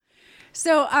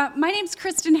My name's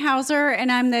Kristen Hauser,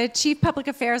 and I'm the Chief Public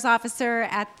Affairs Officer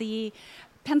at the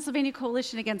Pennsylvania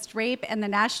Coalition Against Rape and the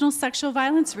National Sexual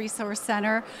Violence Resource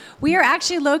Center. We are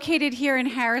actually located here in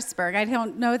Harrisburg. I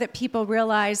don't know that people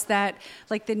realize that,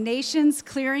 like, the nation's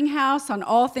clearinghouse on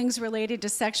all things related to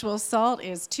sexual assault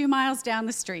is 2 miles down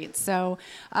the street. So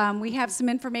we have some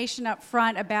information up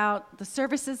front about the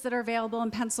services that are available in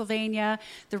Pennsylvania,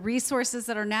 the resources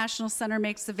that our National Center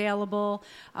makes available.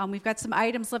 We've got some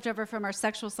items left over from our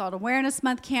Sexual Assault Awareness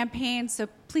Month campaign, so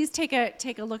please take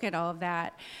a look at all of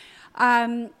that.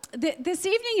 This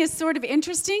evening is sort of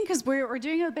interesting because we're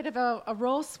doing a bit of a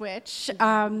role switch.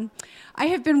 I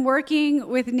have been working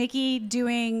with Nikki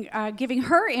giving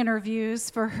her interviews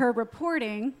for her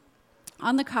reporting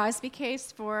on the Cosby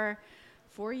case for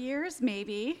 4 years,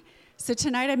 maybe. So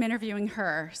tonight I'm interviewing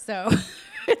her. So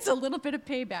it's a little bit of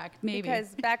payback, maybe. Because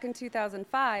back in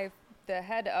 2005, the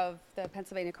head of the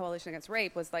Pennsylvania Coalition Against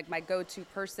Rape was like my go-to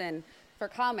person for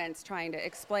comments, trying to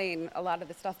explain a lot of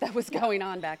the stuff that was going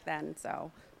on back then.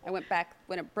 So I went back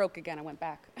when it broke again. I went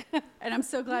back. And I'm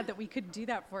so glad that we could do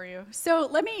that for you. So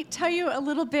let me tell you a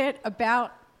little bit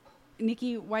about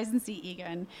Nikki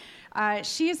Weisensee-Egan.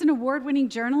 She is an award-winning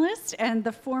journalist and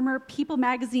the former People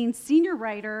magazine senior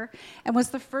writer, and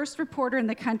was the first reporter in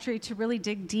the country to really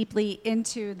dig deeply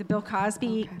into the Bill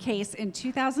Cosby case in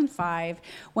 2005,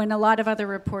 when a lot of other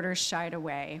reporters shied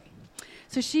away.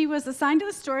 So she was assigned to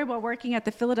the story while working at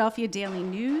the Philadelphia Daily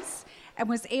News, and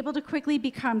was able to quickly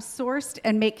become sourced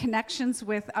and make connections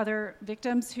with other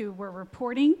victims who were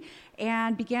reporting,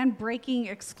 and began breaking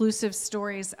exclusive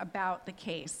stories about the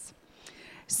case.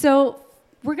 So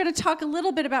we're going to talk a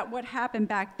little bit about what happened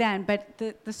back then, but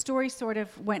the story sort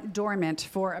of went dormant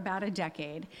for about a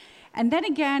decade. And then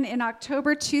again in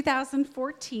October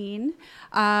 2014,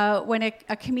 when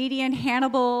a comedian,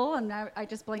 Hannibal, and I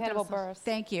just blanked Hannibal Buress.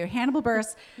 Thank you, Hannibal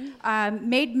Buress,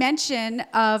 made mention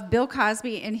of Bill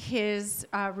Cosby in his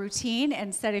routine,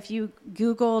 and said if you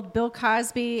Googled Bill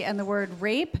Cosby and the word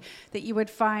rape, that you would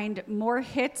find more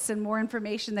hits and more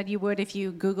information than you would if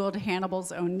you Googled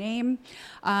Hannibal's own name.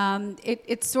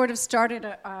 It sort of started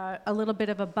a little bit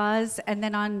of a buzz, and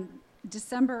then on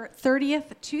December 30th,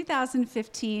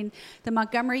 2015, the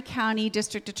Montgomery County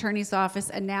District Attorney's Office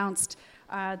announced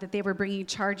that they were bringing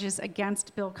charges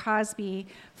against Bill Cosby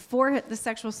for the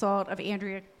sexual assault of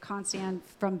Andrea Constand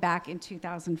from back in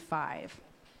 2005.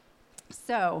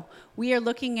 So we are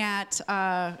looking at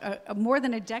more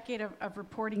than a decade of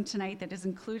reporting tonight that is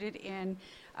included in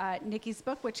Nikki's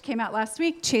book, which came out last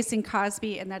week, Chasing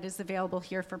Cosby, and that is available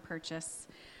here for purchase.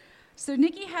 So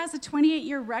Nikki has a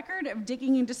 28-year record of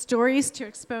digging into stories to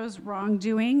expose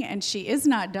wrongdoing, and she is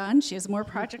not done. She has more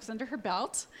projects under her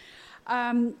belt.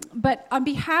 But on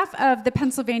behalf of the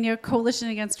Pennsylvania Coalition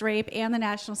Against Rape and the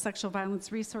National Sexual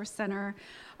Violence Resource Center,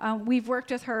 we've worked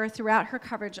with her throughout her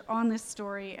coverage on this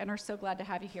story, and are so glad to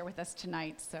have you here with us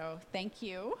tonight. So thank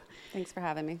you. Thanks for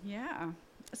having me. Yeah.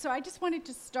 So I just wanted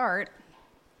to start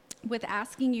with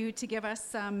asking you to give us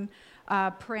some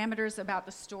parameters about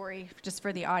the story, just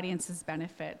for the audience's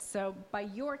benefit. So by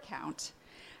your count,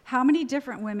 how many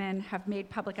different women have made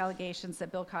public allegations that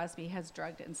Bill Cosby has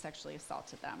drugged and sexually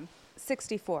assaulted them?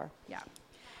 64. Yeah.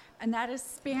 And that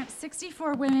is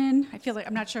 64 women. I feel like,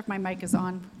 I'm not sure if my mic is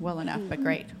on well enough, but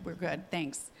great, we're good,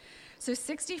 thanks. So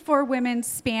 64 women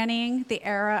spanning the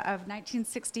era of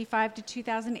 1965 to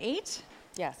 2008?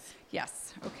 Yes.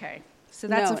 Yes, okay. So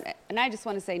that's known. And I just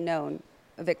want to say known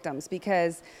victims,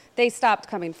 because they stopped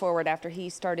coming forward after he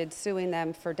started suing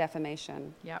them for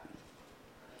defamation. Yep.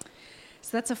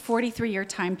 So that's a 43-year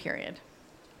time period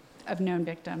of known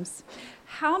victims.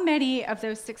 How many of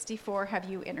those 64 have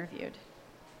you interviewed?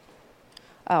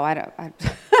 Oh,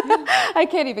 I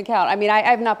can't even count. I mean,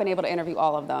 I've not been able to interview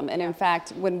all of them. And in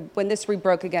fact, when this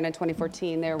rebroke again in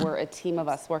 2014, there were a team of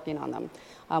us working on them.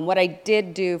 What I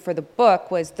did do for the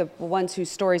book was the ones whose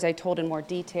stories I told in more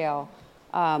detail,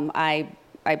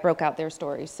 I broke out their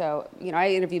stories. So, I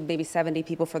interviewed maybe 70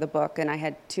 people for the book, and I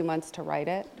had 2 months to write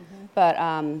it. Mm-hmm.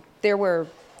 But there were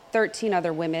 13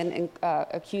 other women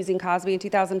accusing Cosby in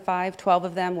 2005. 12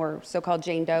 of them were so-called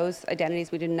Jane Doe's,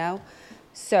 identities we didn't know.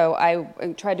 So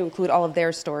I tried to include all of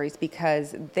their stories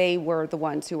because they were the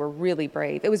ones who were really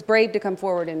brave. It was brave to come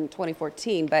forward in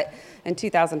 2014, but in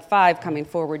 2005, coming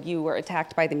forward, you were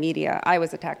attacked by the media. I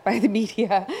was attacked by the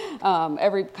media.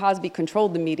 Cosby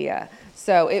controlled the media.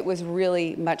 So it was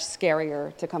really much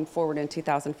scarier to come forward in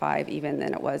 2005 even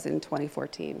than it was in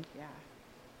 2014. Yeah.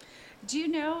 Do you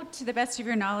know, to the best of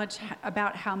your knowledge,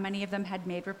 about how many of them had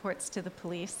made reports to the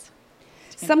police?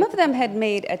 Some of them had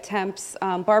made attempts.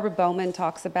 Barbara Bowman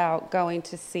talks about going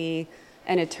to see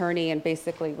an attorney and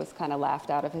basically was kind of laughed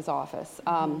out of his office.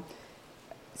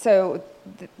 so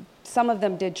some of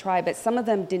them did try, but some of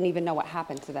them didn't even know what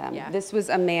happened to them. Yeah. This was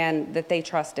a man that they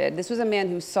trusted. This was a man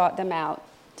who sought them out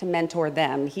to mentor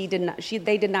them. They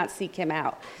did not seek him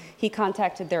out. He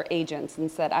contacted their agents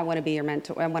and said, I want to be your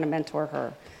mentor. I want to mentor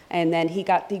her. And then he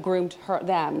groomed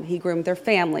them. He groomed their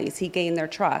families. He gained their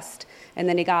trust. And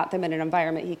then he got them in an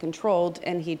environment he controlled,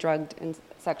 and he drugged and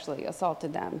sexually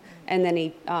assaulted them. And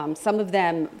then some of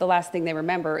them, the last thing they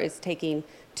remember is taking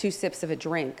 2 sips of a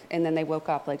drink, and then they woke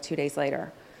up like 2 days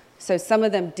later. So some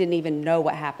of them didn't even know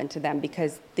what happened to them,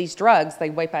 because these drugs, they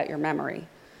wipe out your memory.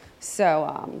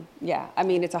 So, yeah, I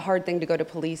mean, it's a hard thing to go to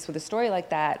police with a story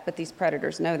like that, but these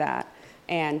predators know that.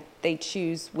 And they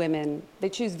choose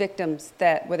victims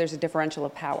where there's a differential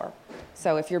of power.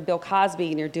 So if you're Bill Cosby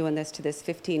and you're doing this to this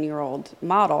 15-year-old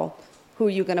model, who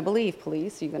are you going to believe,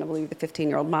 police? Are you going to believe the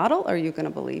 15-year-old model, or are you going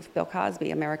to believe Bill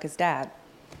Cosby, America's dad?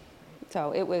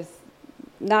 So it was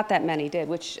not that many did,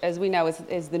 which, as we know,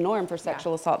 is the norm for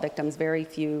sexual assault victims. Very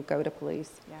few go to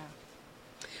police. Yeah.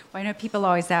 Well, I know people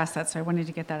always ask that, so I wanted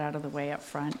to get that out of the way up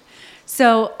front.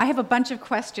 So I have a bunch of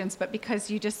questions, but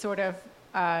because you just sort of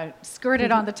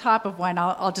skirted on the top of one,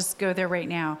 I'll just go there right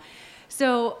now.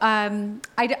 So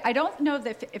I don't know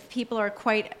that if people are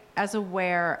quite as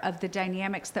aware of the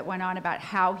dynamics that went on about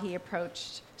how he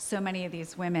approached so many of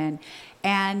these women.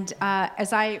 And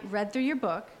as I read through your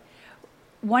book,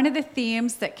 one of the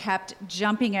themes that kept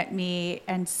jumping at me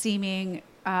and seeming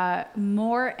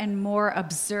more and more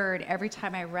absurd every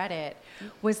time I read it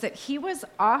was that he was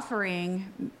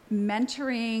offering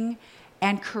mentoring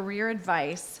and career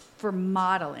advice for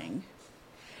modeling.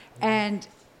 And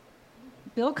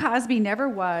Bill Cosby never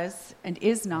was and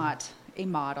is not a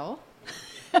model.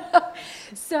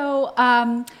 So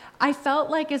I felt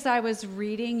like as I was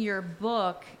reading your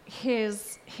book,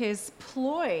 his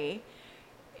ploy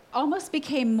almost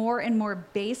became more and more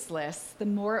baseless the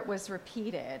more it was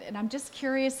repeated. And I'm just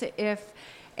curious if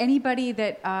anybody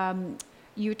that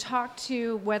you talked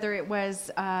to, whether it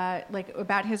was like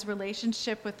about his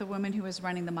relationship with the woman who was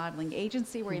running the modeling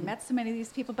agency where he met so many of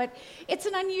these people, but it's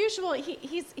an unusual,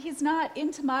 he's not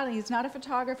into modeling, he's not a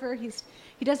photographer,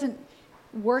 he doesn't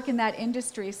work in that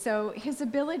industry. So his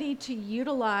ability to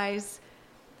utilize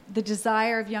the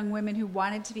desire of young women who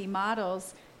wanted to be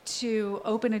models to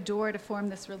open a door to form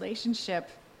this relationship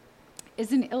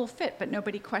is an ill fit, but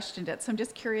nobody questioned it. So I'm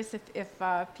just curious if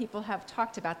people have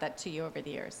talked about that to you over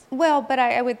the years. Well, but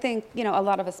I would think, a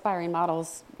lot of aspiring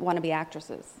models want to be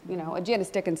actresses. Janice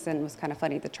Dickinson was kind of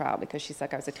funny at the trial because she's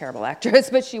like, I was a terrible actress,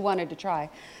 but she wanted to try.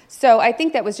 So I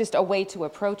think that was just a way to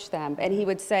approach them. And he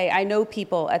would say, I know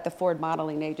people at the Ford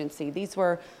Modeling Agency. These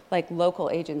were like local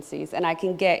agencies, and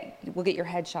we'll get your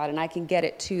headshot, and I can get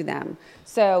it to them.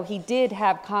 So he did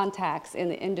have contacts in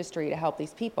the industry to help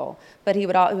these people, but he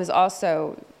was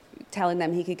also telling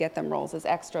them he could get them roles as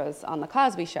extras on the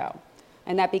Cosby Show.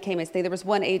 And that became his thing. There was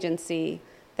one agency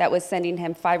that was sending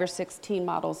him 5 or 6 teen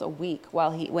models a week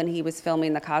when he was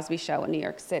filming the Cosby Show in New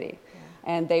York City. Yeah.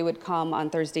 And they would come on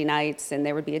Thursday nights, and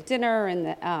there would be a dinner,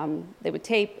 and they would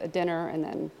tape a dinner, and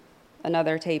then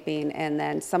another taping, and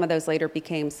then some of those later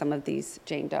became some of these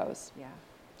Jane Does. Yeah.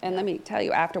 And let me tell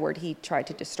you, afterward, he tried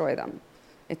to destroy them.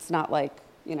 It's not like,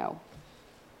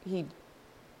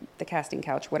 the casting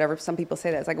couch, whatever some people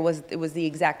say that. It's like it was the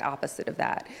exact opposite of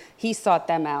that. He sought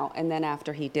them out, and then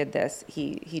after he did this,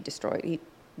 he destroyed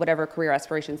whatever career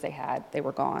aspirations they had. They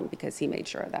were gone because he made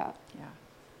sure of that. Yeah.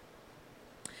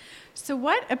 So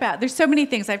there's so many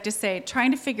things I have to say.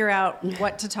 Trying to figure out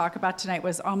what to talk about tonight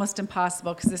was almost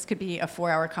impossible because this could be a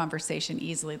 4-hour conversation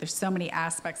easily. There's so many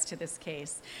aspects to this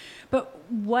case. But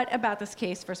what about this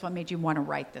case, first of all, made you want to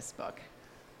write this book?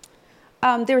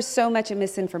 There's so much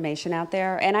misinformation out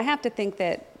there, and I have to think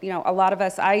that, a lot of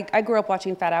us, I grew up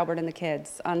watching Fat Albert and the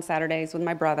Kids on Saturdays with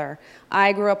my brother.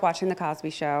 I grew up watching The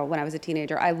Cosby Show when I was a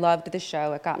teenager. I loved the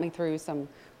show. It got me through some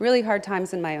really hard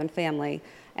times in my own family.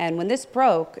 And when this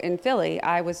broke in Philly,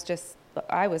 I was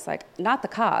like, not the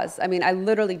cause. I mean, I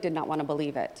literally did not want to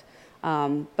believe it.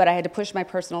 But I had to push my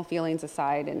personal feelings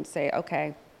aside and say,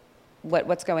 okay,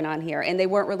 what's going on here? And they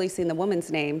weren't releasing the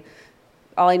woman's name.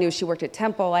 All I knew is she worked at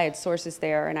Temple. I had sources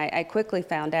there, and I quickly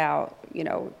found out,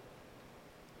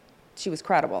 she was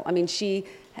credible. I mean, she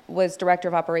was director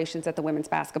of operations at the women's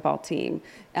basketball team.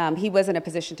 He was in a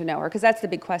position to know her, because that's the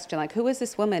big question, like, who is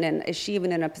this woman, and is she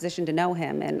even in a position to know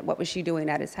him, and what was she doing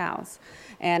at his house?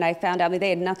 And I found out they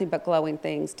had nothing but glowing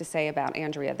things to say about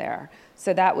Andrea there.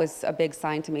 So that was a big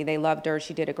sign to me. They loved her.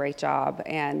 She did a great job,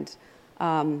 and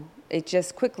it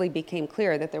just quickly became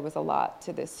clear that there was a lot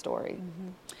to this story. Mm-hmm.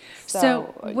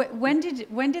 So when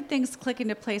did things click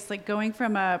into place, like going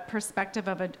from a perspective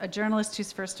of a journalist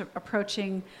who's first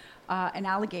approaching an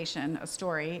allegation, a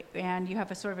story, and you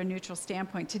have a sort of a neutral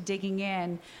standpoint to digging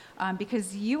in,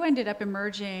 because you ended up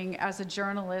emerging as a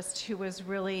journalist who was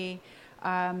really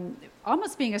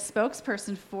almost being a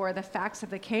spokesperson for the facts of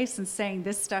the case and saying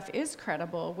this stuff is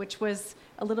credible, which was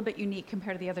a little bit unique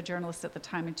compared to the other journalists at the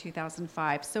time in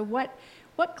 2005. So what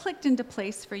clicked into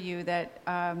place for you that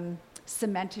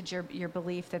cemented your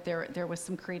belief that there was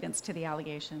some credence to the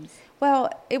allegations? Well,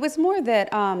 it was more that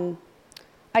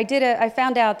I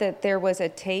found out that there was a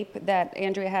tape that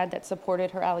Andrea had that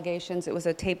supported her allegations. It was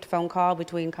a taped phone call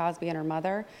between Cosby and her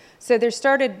mother. So there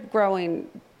started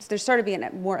being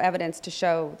more evidence to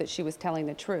show that she was telling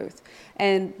the truth.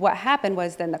 And what happened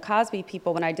was then the Cosby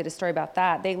people, when I did a story about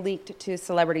that, they leaked to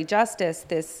Celebrity Justice,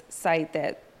 this site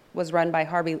that was run by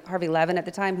Harvey Levin at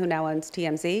the time, who now owns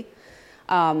TMZ.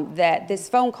 That this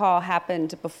phone call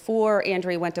happened before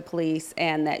Andrea went to police,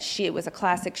 and that it was a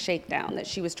classic shakedown, that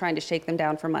she was trying to shake them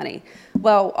down for money.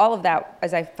 Well, all of that,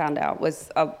 as I found out,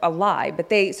 was a lie. But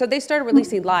they started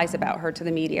releasing lies about her to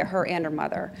the media, her and her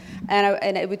mother,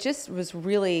 and it was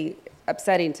really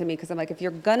upsetting to me, because I'm like, if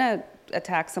you're gonna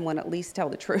attack someone, at least tell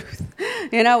the truth.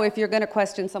 If you're gonna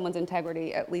question someone's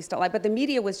integrity, at least don't lie. But the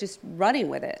media was just running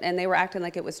with it, and they were acting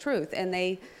like it was truth, and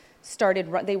they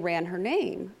ran her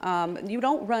name. You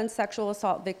don't run sexual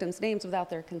assault victims' names without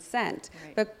their consent.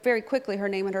 Right. But very quickly, her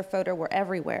name and her photo were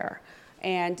everywhere.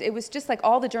 And it was just like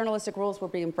all the journalistic rules were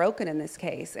being broken in this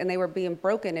case, and they were being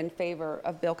broken in favor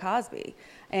of Bill Cosby.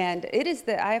 And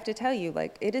I have to tell you,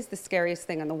 it is the scariest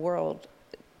thing in the world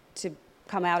to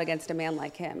come out against a man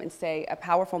like him and say a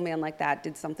powerful man like that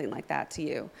did something like that to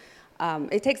you.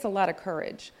 It takes a lot of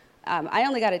courage. I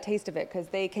only got a taste of it because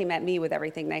they came at me with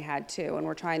everything they had too, and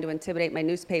were trying to intimidate my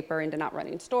newspaper into not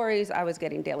running stories. I was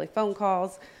getting daily phone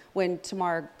calls. When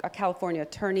Tamar, a California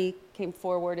attorney, came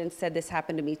forward and said this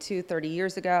happened to me too 30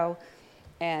 years ago,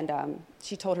 and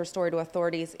she told her story to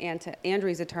authorities and to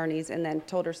Andrea's attorneys, and then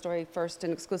told her story first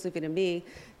and exclusively to me.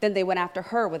 Then they went after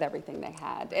her with everything they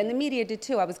had. And the media did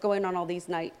too. I was going on all these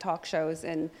night talk shows,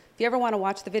 and if you ever want to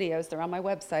watch the videos, they're on my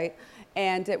website.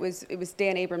 And it was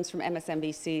Dan Abrams from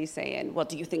MSNBC saying, well,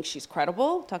 do you think she's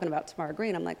credible? Talking about Tamara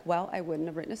Green. I'm like, well, I wouldn't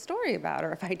have written a story about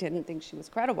her if I didn't think she was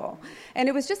credible. And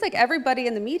it was just like everybody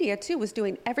in the media too was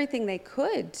doing everything they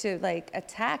could to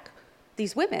attack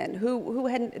these women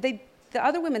the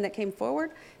other women that came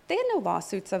forward, they had no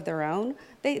lawsuits of their own.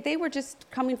 They were just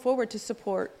coming forward to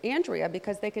support Andrea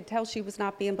because they could tell she was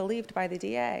not being believed by the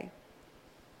DA.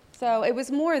 So it was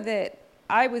more that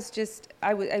that's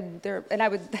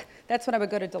when I would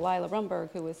go to Delilah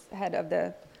Rumberg, who was head of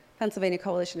the Pennsylvania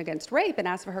Coalition Against Rape, and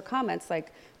ask for her comments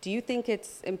like, do you think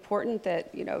it's important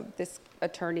that, this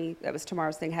attorney, that was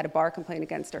Tamara's thing, had a bar complaint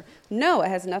against her? No, it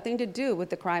has nothing to do with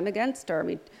the crime against her. I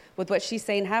mean, with what she's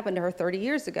saying happened to her 30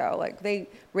 years ago.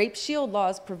 Rape shield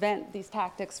laws prevent these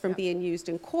tactics from being used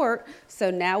in court, so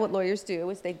now what lawyers do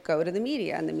is they go to the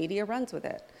media, and the media runs with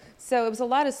it. So it was a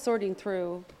lot of sorting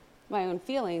through my own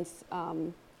feelings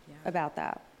about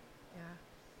that. Yeah.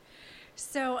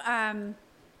 So,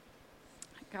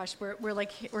 gosh,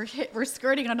 we're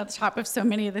skirting on the top of so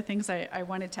many of the things I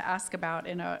wanted to ask about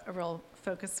in a real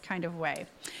focused kind of way.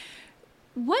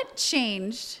 What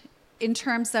changed in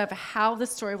terms of how the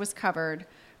story was covered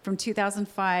from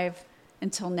 2005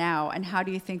 until now, and how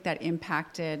do you think that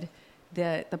impacted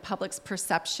the public's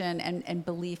perception and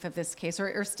belief of this case,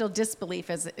 or still disbelief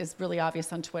is really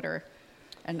obvious on Twitter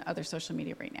and other social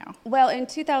media right now? Well, in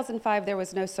 2005, there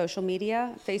was no social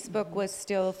media. Facebook was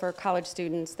still for college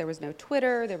students. There was no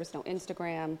Twitter. There was no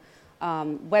Instagram.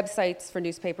 Websites for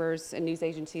newspapers and news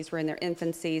agencies were in their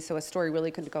infancy, so a story really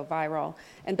couldn't go viral.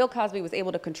 And Bill Cosby was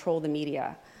able to control the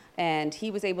media. And he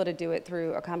was able to do it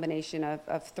through a combination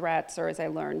of threats, or as I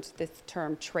learned, this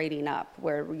term trading up,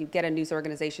 where you get a news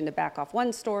organization to back off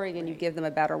one story and you give them a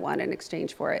better one in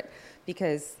exchange for it.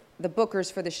 Because the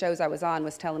bookers for the shows I was on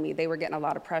was telling me they were getting a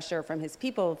lot of pressure from his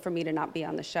people for me to not be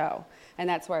on the show. And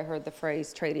that's where I heard the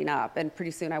phrase trading up. And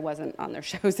pretty soon I wasn't on their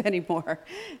shows anymore.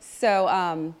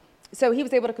 So he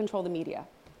was able to control the media.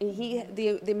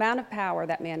 The amount of power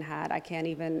that man had, I can't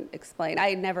even explain. I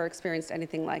had never experienced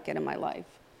anything like it in my life.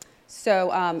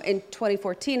 So in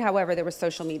 2014, however, there was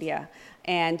social media.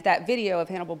 And that video of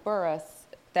Hannibal Buress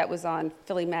that was on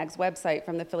Philly Mag's website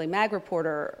from the Philly Mag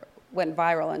reporter went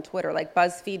viral on Twitter. Like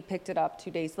BuzzFeed picked it up 2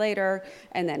 days later,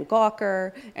 and then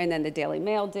Gawker, and then the Daily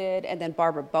Mail did, and then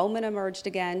Barbara Bowman emerged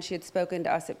again. She had spoken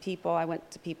to us at People. I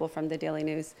went to People from the Daily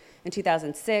News in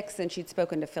 2006, and she'd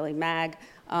spoken to Philly Mag.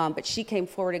 But she came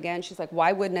forward again. She's like,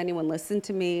 why wouldn't anyone listen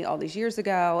to me all these years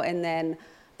ago? And then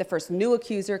the first new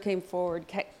accuser came forward.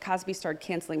 Cosby started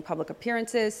canceling public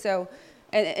appearances. So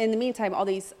in the meantime, all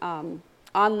these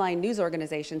online news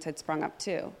organizations had sprung up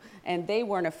too, and they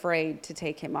weren't afraid to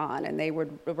take him on, and they were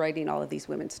writing all of these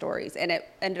women's stories, and it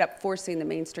ended up forcing the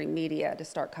mainstream media to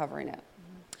start covering it.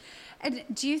 And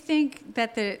do you think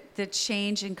that the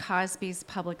change in Cosby's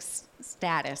public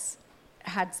status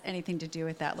had anything to do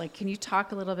with that? Like, can you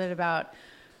talk a little bit about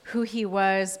who he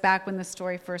was back when the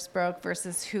story first broke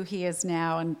versus who he is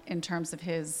now in terms of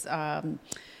his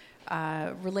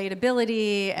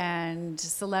relatability and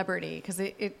celebrity? Because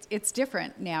it's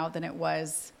different now than it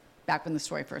was back when the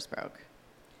story first broke.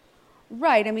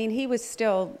 Right. I mean, he was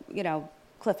still,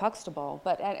 Cliff Huxtable,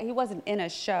 but he wasn't in a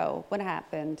show when it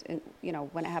happened.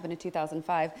 When it happened in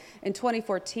 2005. In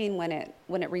 2014, when it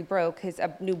rebroke, his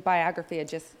new biography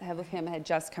of him had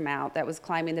just come out. That was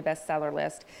climbing the bestseller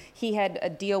list. He had a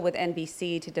deal with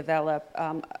NBC to develop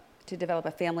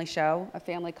a family show, a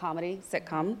family comedy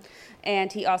sitcom,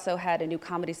 and he also had a new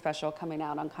comedy special coming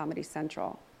out on Comedy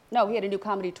Central. No, he had a new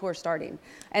comedy tour starting,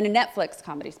 and a Netflix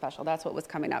comedy special. That's what was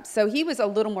coming up. So he was a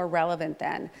little more relevant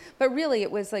then. But really, it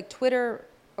was like Twitter,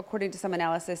 according to some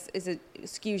analysis,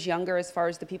 skews younger as far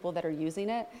as the people that are using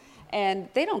it, and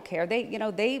they don't care.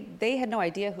 They had no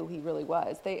idea who he really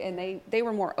was. They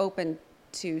were more open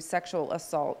to sexual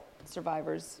assault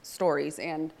survivors' stories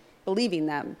and believing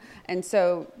them, and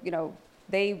so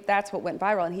that's what went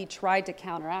viral, and he tried to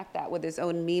counteract that with his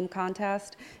own meme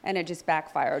contest, and it just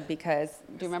backfired because,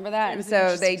 do you remember that? And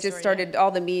so they just started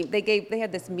all the meme. They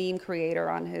had this meme creator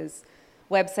on his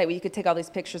website where you could take all these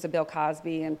pictures of Bill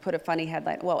Cosby and put a funny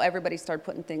headline. Well, everybody started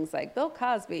putting things like Bill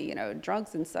Cosby,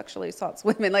 drugs and sexually assaults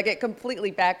women. Like, it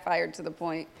completely backfired to the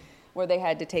point where they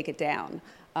had to take it down.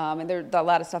 And a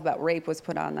lot of stuff about rape was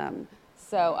put on them.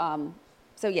 So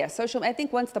yeah, I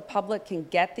think once the public can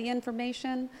get the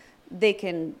information, they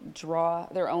can draw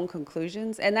their own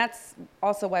conclusions. And that's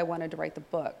also why I wanted to write the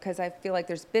book, because I feel like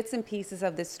there's bits and pieces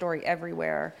of this story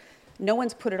everywhere. No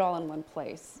one's put it all in one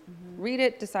place. Mm-hmm. Read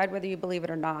it, decide whether you believe it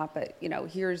or not, but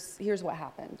here's what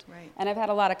happened. Right. And I've had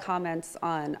a lot of comments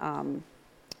on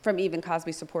from even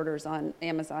Cosby supporters on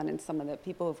Amazon, and some of the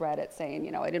people who've read it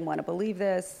saying, I didn't want to believe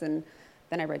this, and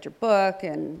then I read your book,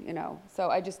 and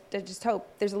so I just hope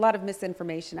there's a lot of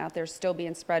misinformation out there still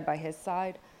being spread by his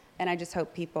side, and I just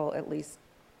hope people at least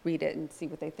read it and see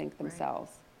what they think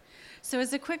themselves. Right. So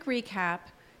as a quick recap,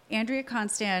 Andrea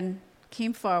Constand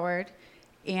came forward,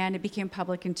 and it became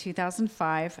public in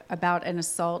 2005 about an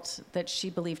assault that she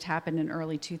believed happened in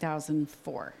early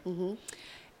 2004. Mm-hmm.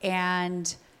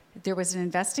 And there was an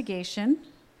investigation,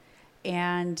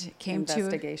 and came to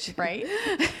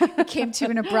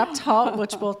an abrupt halt,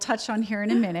 which we'll touch on here in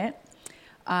a minute.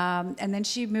 And then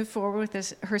she moved forward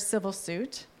with her civil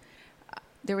suit.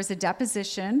 There was a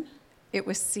deposition. It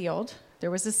was sealed. There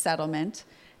was a settlement.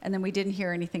 And then we didn't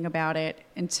hear anything about it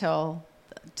until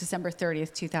December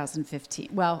 30th, 2015.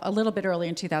 Well, a little bit early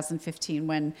in 2015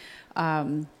 when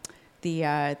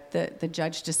the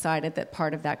judge decided that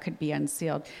part of that could be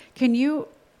unsealed. Can you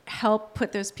help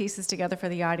put those pieces together for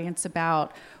the audience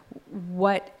about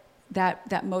what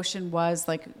that motion was,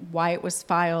 like why it was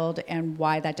filed and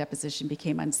why that deposition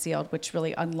became unsealed, which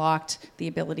really unlocked the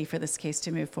ability for this case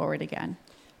to move forward again?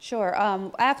 Sure.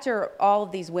 After all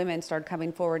of these women started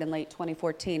coming forward in late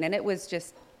 2014, and it was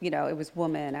just, it was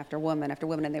woman after woman after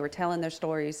woman, and they were telling their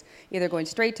stories, either going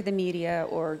straight to the media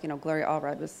or, Gloria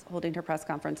Allred was holding her press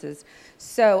conferences.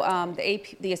 So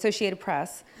the Associated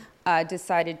Press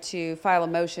decided to file a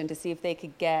motion to see if they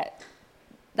could get,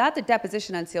 not the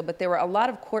deposition unsealed, but there were a lot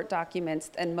of court documents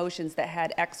and motions that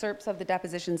had excerpts of the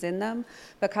depositions in them,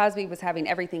 but Cosby was having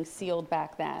everything sealed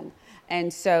back then.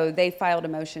 And so they filed a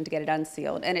motion to get it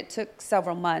unsealed. And it took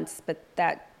several months, but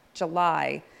that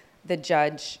July, the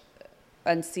judge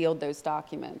unsealed those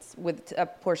documents with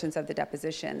portions of the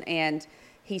deposition. And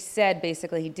he said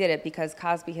basically he did it because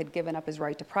Cosby had given up his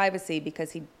right to privacy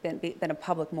because he'd been a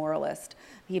public moralist.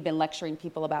 He'd been lecturing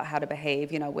people about how to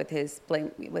behave, with his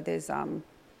blame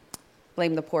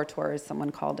the poor tour, as someone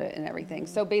called it, and everything.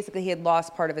 So basically he had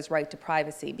lost part of his right to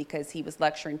privacy because he was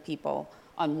lecturing people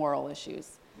on moral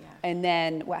issues. Yeah. And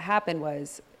then what happened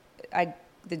was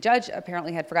the judge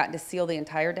apparently had forgotten to seal the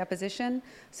entire deposition,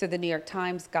 so the New York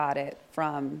Times got it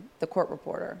from the court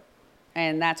reporter.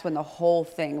 And that's when the whole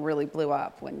thing really blew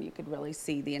up, when you could really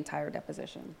see the entire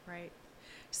deposition. Right.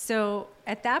 So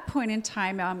at that point in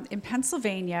time, in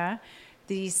Pennsylvania,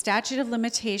 the statute of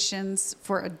limitations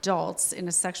for adults in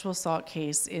a sexual assault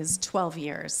case is 12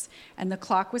 years. And the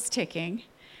clock was ticking.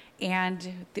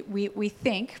 And we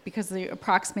think, because of the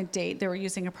approximate date, they were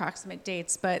using approximate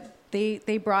dates, but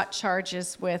they brought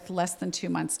charges with less than 2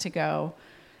 months to go.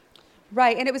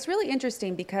 Right, and it was really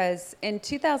interesting because in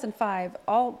 2005,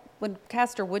 all when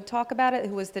Castor would talk about it,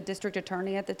 who was the district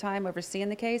attorney at the time overseeing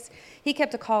the case, he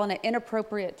kept calling it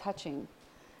inappropriate touching.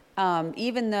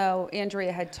 Even though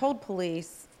Andrea had told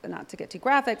police, not to get too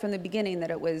graphic, from the beginning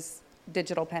that it was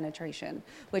digital penetration,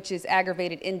 which is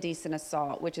aggravated indecent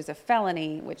assault, which is a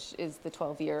felony, which is the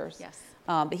 12 years. Yes.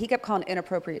 But he kept calling it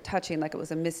inappropriate touching like it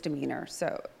was a misdemeanor.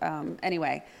 So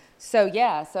anyway,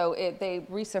 they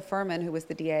Risa Furman, who was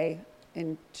the DA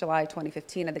in July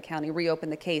 2015 of the county,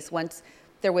 reopened the case once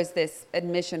there was this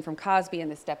admission from Cosby in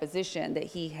this deposition that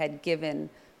he had given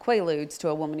Quaaludes to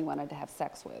a woman he wanted to have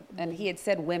sex with. And he had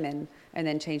said women and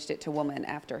then changed it to woman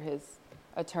after his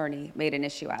attorney made an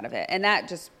issue out of it. And that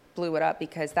just blew it up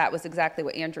because that was exactly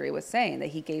what Andrea was saying, that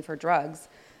he gave her drugs.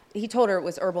 He told her it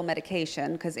was herbal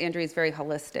medication because Andrea's very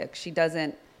holistic. She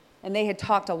doesn't, and they had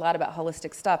talked a lot about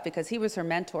holistic stuff because he was her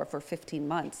mentor for 15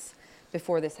 months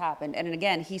before this happened. And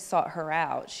again, he sought her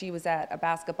out. She was at a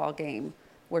basketball game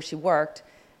where she worked,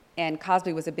 and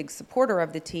Cosby was a big supporter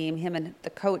of the team. Him and the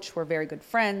coach were very good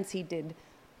friends. He's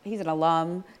an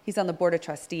alum. He's on the board of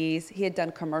trustees. He had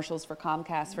done commercials for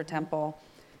Comcast for Temple.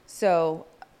 So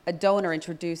a donor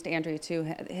introduced him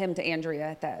to Andrea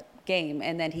at that game,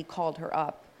 and then he called her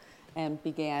up and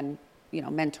began,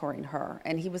 mentoring her.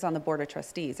 And he was on the board of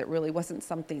trustees. It really wasn't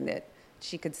something that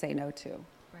she could say no to.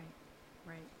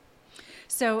 Right.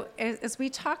 So as we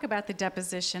talk about the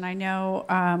deposition, I know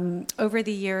over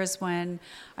the years when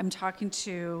I'm talking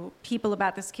to people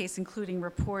about this case, including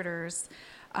reporters,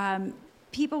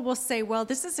 people will say, well,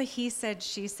 this is a he said,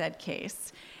 she said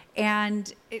case.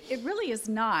 And it really is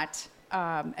not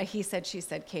a he said, she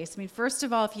said case. I mean, first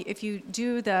of all, if you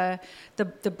do the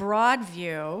broad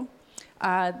view,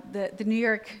 the New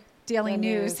York Daily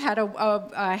News had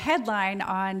a headline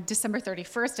on December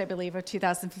 31st, I believe, of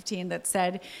 2015 that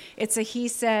said, it's a he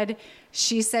said,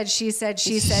 she said, she said,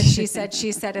 she said, she said,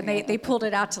 she said, and they pulled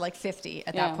it out to like 50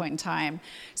 at that point in time.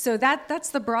 So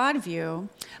that's the broad view.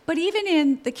 But even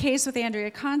in the case with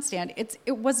Andrea Constand,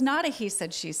 it was not a he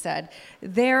said, she said.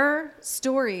 Their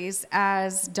stories,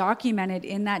 as documented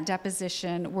in that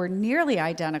deposition, were nearly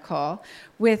identical,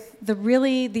 with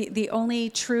the only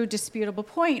true disputable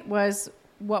point was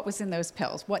what was in those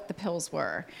pills, what the pills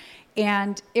were.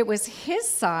 And it was his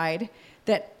side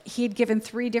that he'd given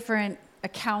 3 different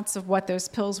accounts of what those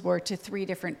pills were to 3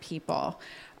 different people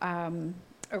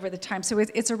over the time. So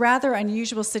it's a rather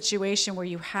unusual situation where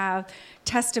you have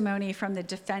testimony from the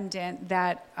defendant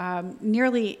that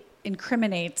nearly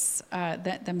incriminates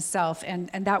themselves, and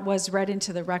that was read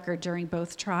into the record during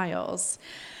both trials.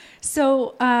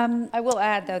 So I will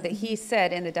add, though, that he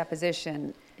said in the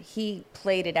deposition, he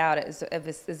played it out as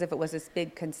if it was this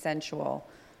big consensual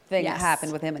thing that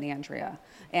happened with him and Andrea.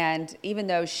 And even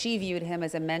though she viewed him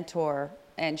as a mentor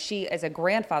and she as a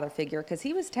grandfather figure, because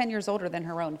he was 10 years older than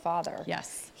her own father.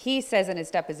 Yes. He says in his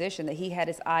deposition that he had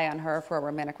his eye on her for a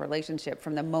romantic relationship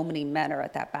from the moment he met her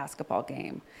at that basketball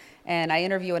game. And I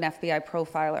interview an FBI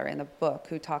profiler in the book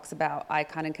who talks about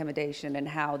icon intimidation and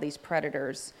how these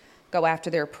predators go after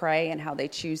their prey and how they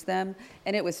choose them.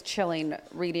 And it was chilling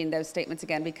reading those statements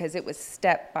again because it was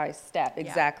step by step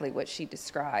exactly what she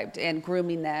described, and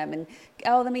grooming them and,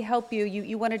 oh, let me help you.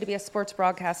 You wanted to be a sports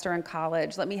broadcaster in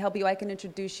college. Let me help you. I can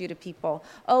introduce you to people.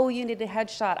 Oh, you need a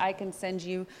headshot. I can send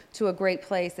you to a great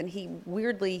place. And he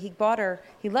bought her,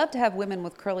 he loved to have women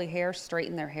with curly hair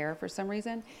straighten their hair for some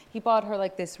reason. He bought her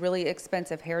like this really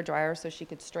expensive hair dryer so she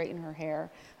could straighten her hair.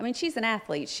 I mean, she's an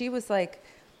athlete. She was like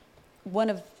one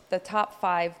of the top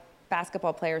 5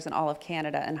 basketball players in all of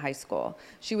Canada in high school.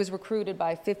 She was recruited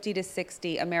by 50 to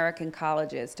 60 American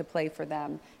colleges to play for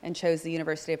them and chose the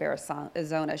University of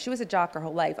Arizona. She was a jock her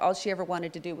whole life. All she ever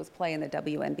wanted to do was play in the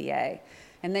WNBA.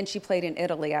 And then she played in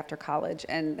Italy after college,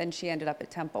 and then she ended up at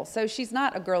Temple. So she's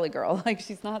not a girly girl. Like,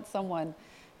 she's not someone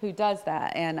who does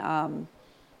that. And,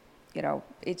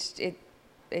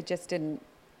 it just didn't.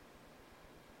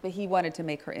 But he wanted to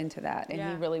make her into that, and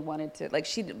he really wanted to. Like,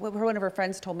 one of her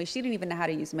friends told me she didn't even know how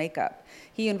to use makeup.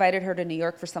 He invited her to New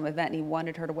York for some event, and he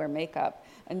wanted her to wear makeup.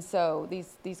 And so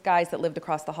these guys that lived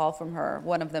across the hall from her,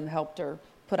 one of them helped her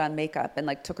put on makeup and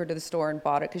took her to the store and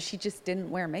bought it because she just didn't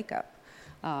wear makeup.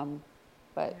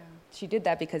 But she did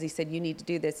that because he said, you need to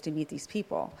do this to meet these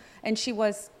people. And she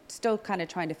was still kind of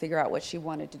trying to figure out what she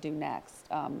wanted to do next.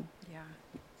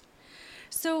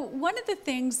 So one of the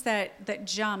things that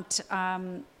jumped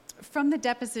from the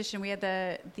deposition, we had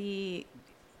the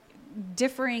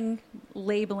differing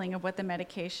labeling of what the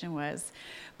medication was.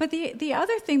 But the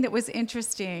other thing that was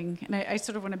interesting, and I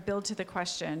sort of want to build to the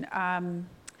question,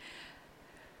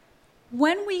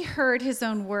 when we heard his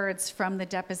own words from the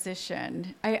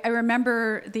deposition, I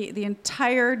remember the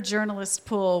entire journalist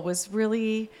pool was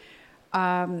really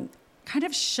kind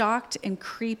of shocked and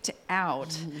creeped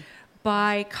out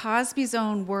by Cosby's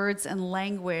own words and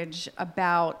language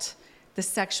about the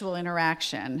sexual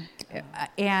interaction.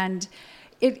 And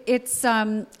it's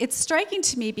striking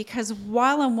to me because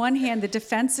while on one hand the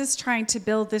defense is trying to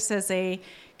build this as a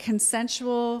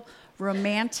consensual,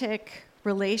 romantic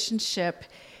relationship,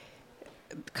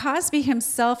 Cosby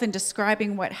himself, in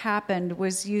describing what happened,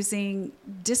 was using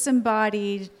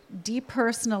disembodied,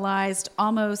 depersonalized,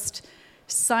 almost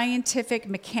scientific,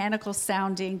 mechanical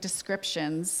sounding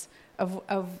descriptions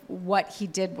of what he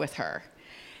did with her.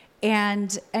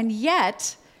 And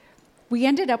yet, we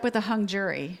ended up with a hung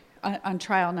jury on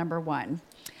trial number 1.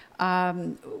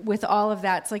 With all of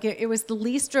that, it's like it was the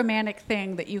least romantic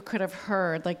thing that you could have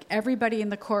heard. Like, everybody in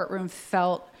the courtroom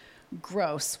felt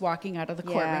gross walking out of the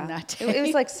courtroom that day. It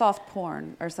was like soft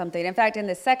porn or something. In fact, in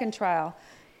the second trial,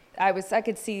 I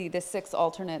could see the 6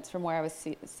 alternates from where I was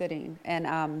sitting,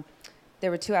 and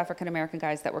there were 2 African American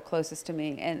guys that were closest to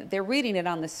me, and they're reading it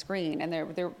on the screen, and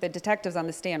the detectives on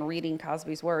the stand reading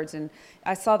Cosby's words, and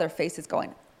I saw their faces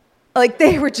going, like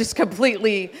they were just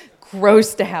completely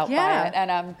grossed out by it.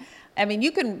 And I mean,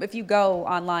 you can, if you go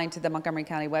online to the Montgomery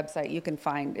County website, you can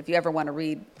find, if you ever want to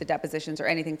read the depositions or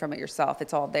anything from it yourself,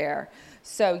 it's all there.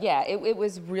 So yeah, it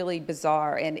was really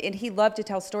bizarre. And he loved to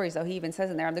tell stories, though. He even says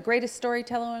in there, I'm the greatest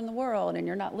storyteller in the world, and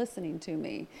you're not listening to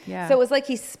me. Yeah. So it was like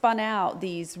he spun out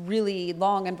these really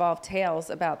long, involved tales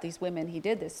about these women he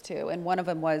did this to. And one of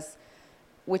them was,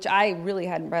 which I really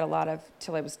hadn't read a lot of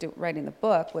till I was writing the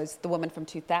book, was The Woman from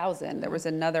 2000. There was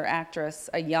another actress,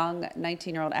 a young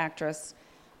 19-year-old actress,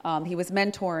 he was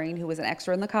mentoring, who was an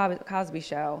extra in the Cosby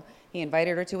Show. He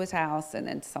invited her to his house, and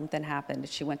then something happened.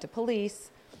 She went to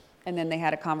police, and then they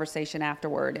had a conversation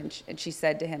afterward, and she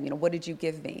said to him, what did you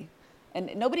give me?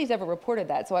 And nobody's ever reported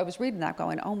that. So I was reading that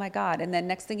going, oh my God. And then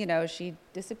next thing you know, she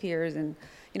disappears, and,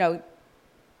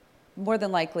 more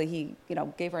than likely he,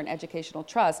 gave her an educational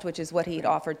trust, which is what he'd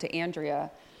offered to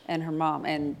Andrea and her mom,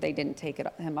 and they didn't take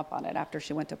him up on it after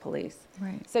she went to police.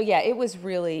 Right. So yeah, it was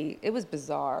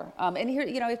bizarre. And here,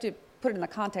 you have to put it in the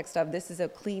context of, this is a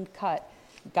clean-cut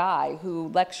guy who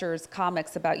lectures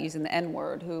comics about using the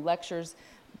N-word, who lectures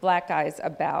black guys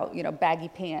about, baggy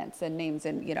pants and names,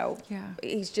 and,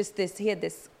 he's just he had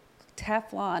this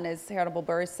Teflon, as Hannibal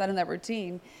Buress said in that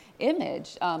routine,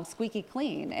 image, squeaky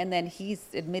clean. And then he's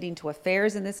admitting to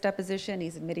affairs in this deposition.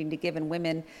 He's admitting to giving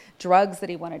women drugs that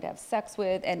he wanted to have sex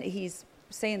with. And he's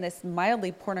saying this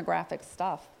mildly pornographic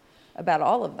stuff about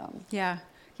all of them. Yeah.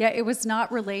 Yeah, it was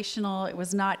not relational. It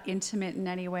was not intimate in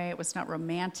any way. It was not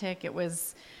romantic. It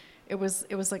was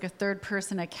like a third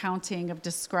person accounting of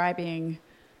describing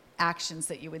actions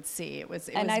that you would see. It was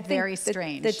very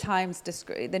strange.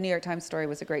 The New York Times story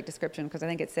was a great description, because I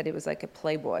think it said it was like a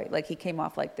playboy, like he came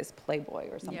off like this playboy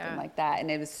or something like that,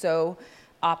 and it was so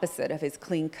opposite of his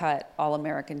clean-cut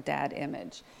all-American dad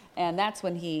image. And that's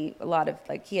when he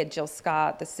had Jill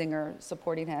Scott, the singer,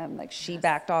 supporting him. Like, she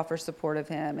backed off her support of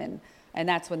him, and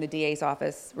that's when the DA's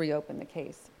office reopened the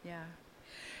case. Yeah.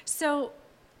 So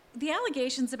the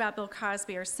allegations about Bill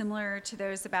Cosby are similar to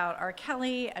those about R.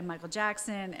 Kelly and Michael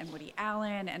Jackson and Woody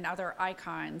Allen and other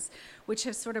icons, which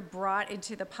have sort of brought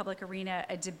into the public arena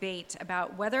a debate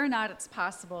about whether or not it's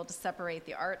possible to separate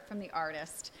the art from the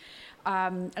artist.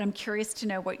 And I'm curious to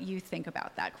know what you think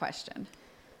about that question.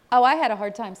 Oh, I had a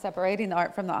hard time separating the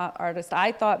art from the artist.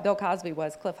 I thought Bill Cosby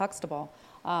was Cliff Huxtable.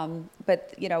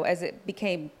 But, as it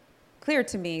became clear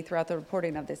to me throughout the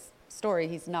reporting of this story,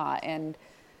 he's not. And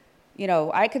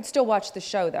I could still watch the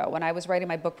show, though. When I was writing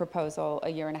my book proposal a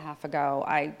year and a half ago,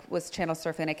 I was channel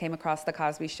surfing. I came across The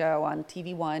Cosby Show on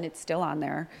TV One. It's still on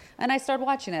there. And I started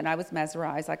watching it, and I was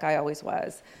mesmerized, like I always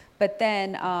was. But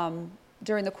then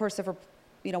during the course of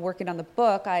working on the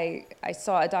book, I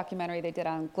saw a documentary they did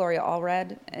on Gloria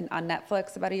Allred on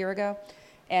Netflix about a year ago.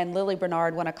 And Lily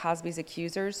Bernard, one of Cosby's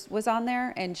accusers, was on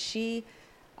there. And she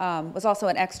was also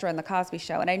an extra in The Cosby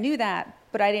Show. And I knew that,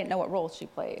 but I didn't know what role she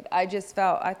played. I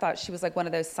thought she was like one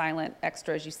of those silent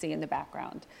extras you see in the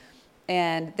background.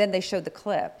 And then they showed the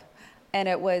clip. And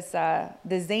it was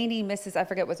the zany Mrs., I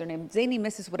forget what's her name, zany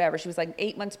Mrs. whatever. She was like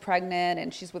 8 months pregnant,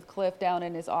 and she's with Cliff down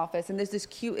in his office. And there's this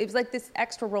cute, it was like this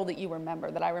extra role that you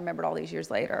remember, that I remembered all these years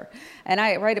later. And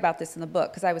I write about this in the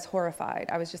book because I was horrified.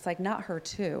 I was just like, not her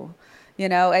too.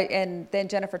 And then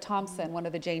Jennifer Thompson, one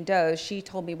of the Jane Does, she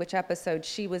told me which episode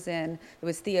she was in. It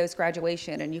was Theo's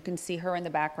graduation, and you can see her in the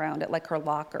background at like her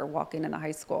locker walking in the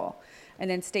high school. And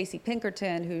then Stacy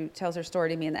Pinkerton, who tells her story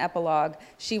to me in the epilogue,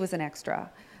 she was an extra.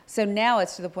 So now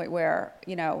it's to the point where,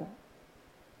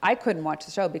 I couldn't watch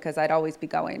the show because I'd always be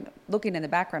looking in the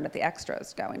background at the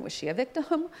extras going, was she a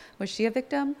victim? Was she a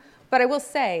victim? But I will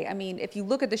say, if you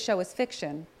look at the show as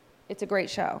fiction, It's a great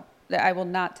show. I will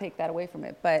not take that away from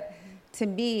it. But to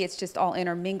me, it's just all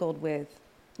intermingled with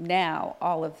now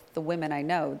all of the women I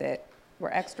know that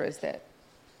were extras that,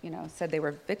 said they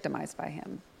were victimized by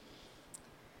him.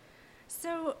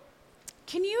 So,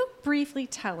 can you briefly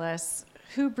tell us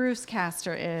who Bruce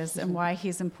Castor is and why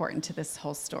he's important to this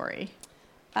whole story?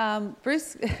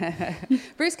 Bruce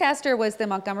Castor was the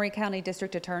Montgomery County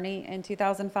District Attorney in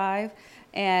 2005,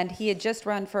 and he had just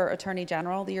run for Attorney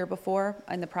General the year before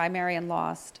in the primary and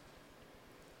lost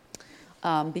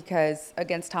because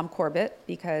against Tom Corbett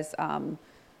because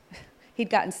he'd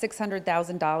gotten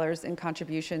 $600,000 in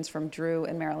contributions from Drew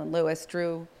and Marilyn Lewis.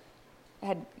 Drew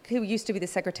who used to be the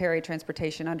Secretary of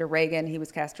Transportation under Reagan. He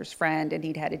was Castor's friend, and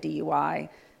he'd had a DUI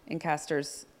in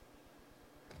Castor's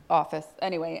office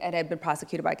anyway, and had been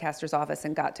prosecuted by Castor's office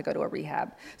and got to go to a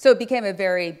rehab. So it became a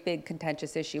very big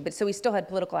contentious issue, but so he still had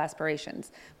political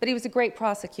aspirations. But he was a great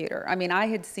prosecutor. I mean, I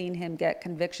had seen him get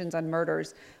convictions on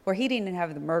murders where he didn't even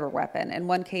have the murder weapon. In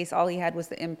one case, all he had was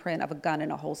the imprint of a gun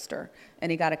in a holster, and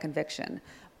he got a conviction.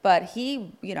 But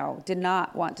he, did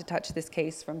not want to touch this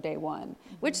case from day one,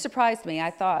 which surprised me. I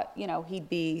thought,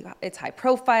 it's high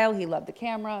profile. He loved the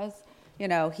cameras.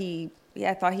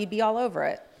 I thought he'd be all over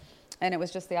it. And it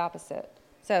was just the opposite.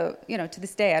 So, to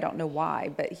this day, I don't know why,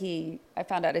 but I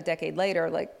found out a decade later,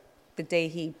 like the day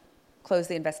he closed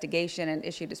the investigation and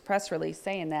issued his press release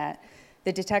saying that,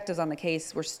 the detectives on the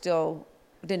case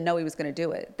didn't know he was going to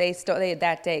do it. They had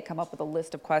that day come up with a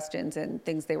list of questions and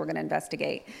things they were going to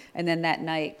investigate. And then that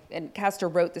night, and Castor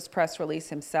wrote this press release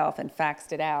himself and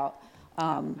faxed it out.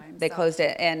 They closed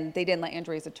it, and they didn't let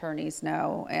Andrea's attorneys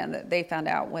know. And they found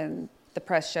out when the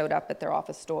press showed up at their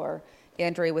office door.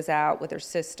 Andrea was out with her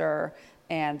sister,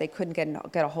 and they couldn't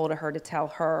get a hold of her to tell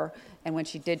her. And when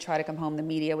she did try to come home, the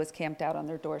media was camped out on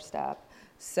their doorstep.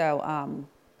 So,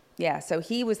 so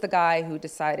he was the guy who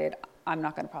decided, I'm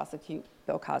not going to prosecute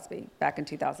Bill Cosby back in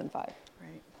 2005.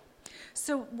 Right.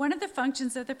 So one of the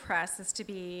functions of the press is to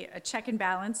be a check and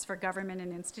balance for government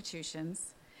and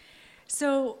institutions.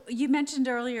 So you mentioned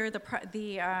earlier the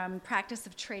practice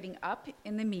of trading up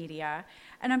in the media,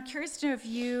 and I'm curious to know if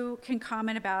you can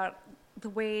comment about the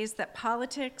ways that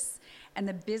politics and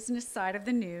the business side of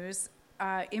the news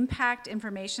impact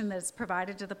information that's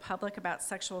provided to the public about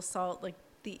sexual assault, like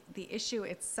the issue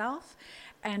itself,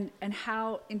 and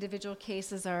how individual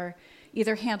cases are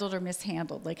either handled or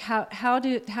mishandled. Like how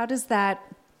does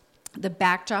that, the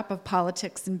backdrop of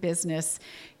politics and business,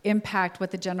 impact what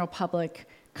the general public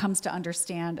comes to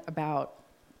understand about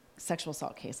sexual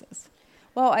assault cases?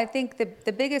 Well, I think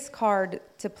the biggest card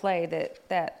to play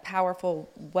that powerful,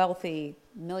 wealthy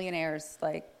millionaires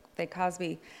like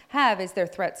Cosby have is their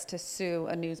threats to sue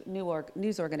a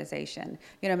news organization.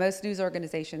 Most news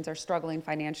organizations are struggling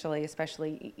financially,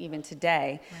 especially even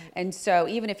today. Right. And so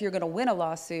even if you're going to win a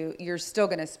lawsuit, you're still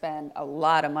going to spend a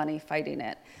lot of money fighting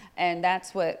it. And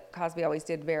that's what Cosby always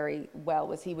did very well,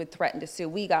 was he would threaten to sue.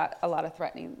 We got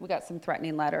some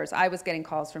threatening letters. I was getting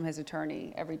calls from his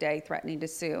attorney every day threatening to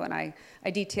sue. And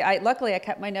luckily I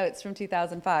kept my notes from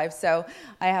 2005. So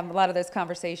I have a lot of those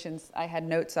conversations I had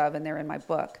notes of, and they're in my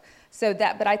book.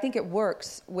 But I think it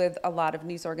works with a lot of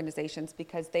news organizations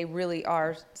because they really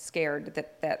are scared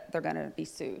that they're going to be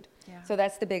sued. Yeah. So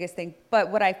that's the biggest thing.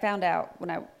 But what I found out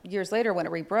years later when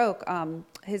it rebroke,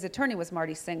 his attorney was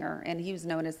Marty Singer, and he was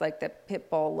known as like the pit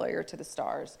bull lawyer to the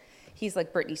stars. He's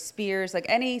like Britney Spears, like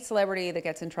any celebrity that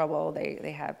gets in trouble,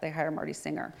 they hire Marty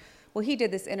Singer. Well, he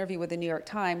did this interview with the New York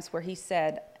Times where he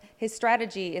said his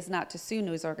strategy is not to sue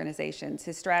news organizations.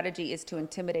 His strategy is to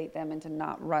intimidate them into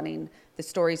not running the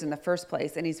stories in the first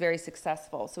place, and he's very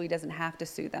successful, so he doesn't have to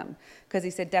sue them. Because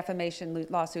he said defamation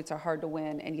lawsuits are hard to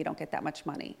win, and you don't get that much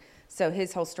money. So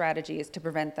his whole strategy is to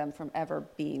prevent them from ever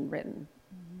being written.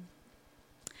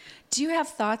 Do you have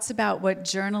thoughts about what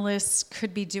journalists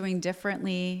could be doing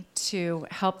differently to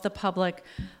help the public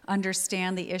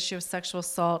understand the issue of sexual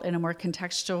assault in a more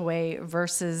contextual way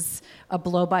versus a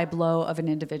blow-by-blow of an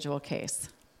individual case?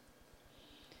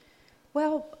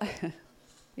 Well,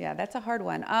 yeah, that's a hard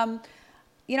one.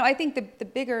 I think the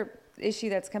bigger issue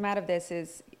that's come out of this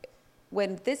is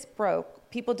when this broke,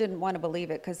 people didn't want to believe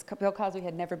it because Bill Cosby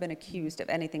had never been accused of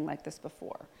anything like this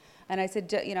before. And I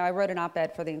said, I wrote an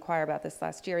op-ed for the Enquirer about this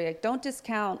last year. Like, don't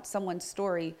discount someone's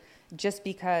story just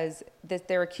because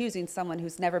they're accusing someone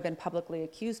who's never been publicly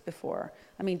accused before.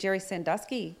 I mean, Jerry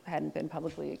Sandusky hadn't been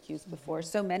publicly accused before.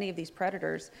 So many of these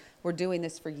predators were doing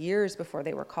this for years before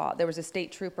they were caught. There was a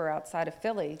state trooper outside of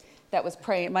Philly that was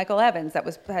praying, Michael Evans,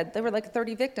 there were like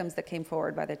 30 victims that came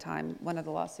forward by the time one of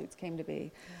the lawsuits came to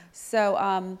be. Yeah.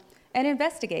 So, and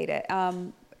investigate it.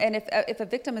 And if a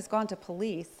victim has gone to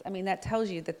police, I mean, that tells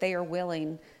you that they are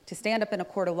willing to stand up in a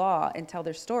court of law and tell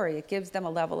their story. It gives them a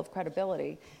level of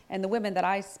credibility. And the women that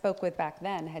I spoke with back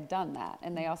then had done that.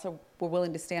 And they also were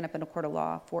willing to stand up in a court of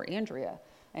law for Andrea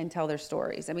and tell their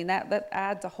stories. I mean, that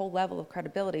adds a whole level of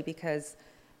credibility, because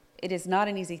it is not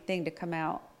an easy thing to come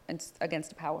out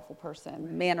against a powerful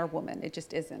person, man or woman. It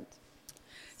just isn't.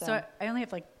 So I only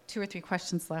have like 2 or 3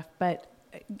 questions left, but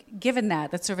given that,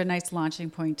 that's sort of a nice launching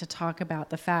point to talk about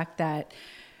the fact that,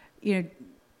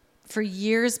 for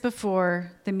years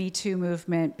before the Me Too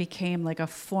movement became like a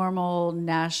formal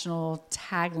national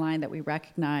tagline that we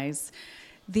recognize,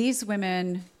 these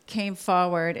women came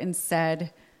forward and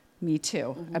said, "Me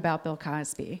too," about Bill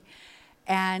Cosby.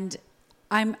 And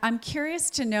I'm curious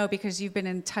to know, because you've been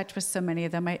in touch with so many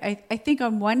of them, I think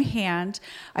on one hand,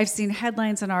 I've seen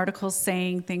headlines and articles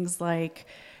saying things like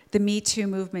the Me Too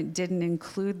movement didn't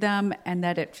include them, and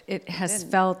that it has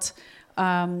felt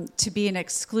to be an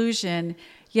exclusion.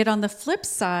 Yet on the flip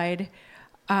side,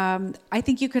 I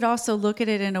think you could also look at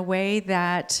it in a way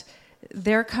that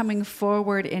their coming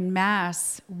forward in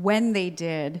mass when they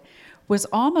did was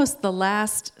almost the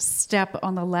last step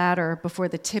on the ladder before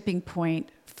the tipping point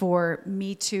for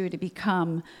Me Too to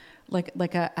become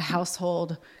like a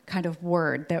household kind of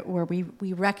word where we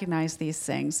recognize these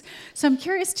things. So I'm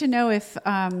curious to know if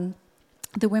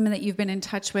the women that you've been in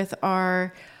touch with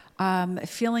are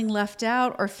feeling left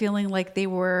out or feeling like they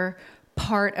were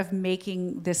part of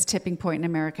making this tipping point in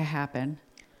America happen.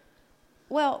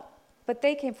 Well, but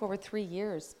they came forward 3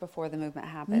 years before the movement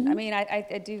happened. I mean,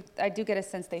 I do get a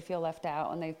sense they feel left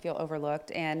out and they feel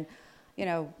overlooked. And,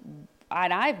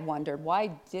 and I've wondered, why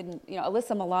didn't,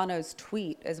 Alyssa Milano's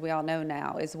tweet, as we all know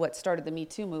now, is what started the Me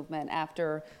Too movement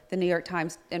after the New York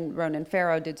Times and Ronan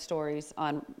Farrow did stories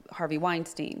on Harvey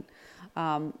Weinstein.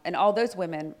 And all those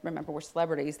women, remember, were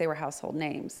celebrities. They were household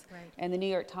names. Right. And the New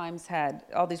York Times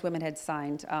all these women had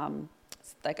signed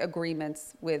like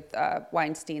agreements with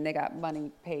Weinstein. They got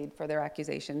money paid for their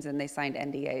accusations, and they signed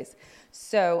NDAs.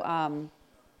 So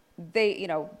they,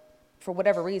 for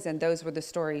whatever reason, those were the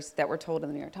stories that were told in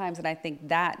the New York Times, and I think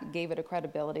that gave it a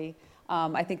credibility.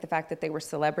 I think the fact that they were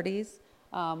celebrities.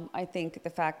 I think the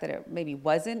fact that it maybe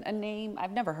wasn't a name.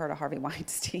 I've never heard of Harvey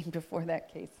Weinstein before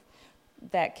that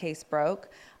case broke.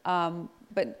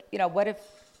 But what if?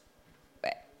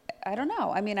 I don't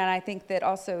know. I mean, and I think that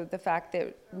also the fact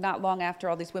that not long after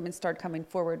all these women started coming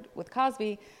forward with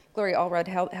Cosby, Gloria Allred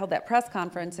held that press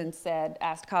conference and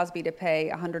asked Cosby to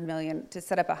pay $100 million to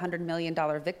set up a $100 million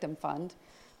victim fund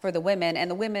for the women.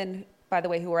 And the women, by the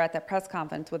way, who were at that press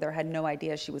conference with her had no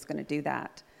idea she was going to do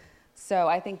that. So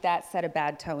I think that set a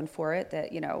bad tone for it. That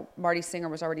Marty Singer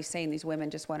was already saying these women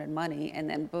just wanted money, and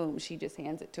then boom, she just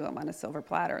hands it to him on a silver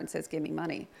platter and says, "Give me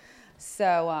money."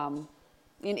 So,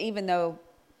 and even though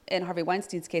in Harvey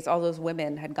Weinstein's case, all those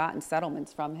women had gotten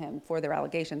settlements from him for their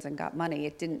allegations and got money,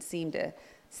 it didn't seem to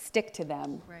stick to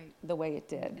them the way it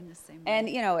did. In the same way. And,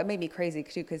 it made me crazy,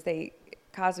 too, because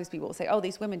Cosby's people will say, "Oh,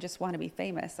 these women just want to be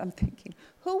famous." I'm thinking,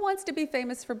 who wants to be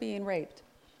famous for being raped?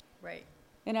 Right.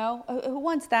 Who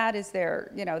wants that as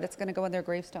their, that's going to go on their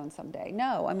gravestone someday?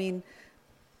 No, I mean,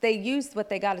 they used what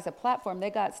they got as a platform. They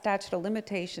got statute of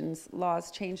limitations laws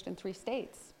changed in 3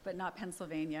 states. But not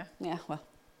Pennsylvania. Yeah, well.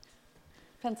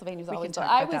 Pennsylvania's We always. can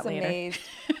talk I about was that later. amazed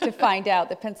to find out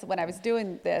that when I was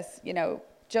doing this, Joe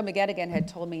McGettigan had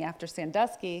told me after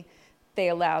Sandusky,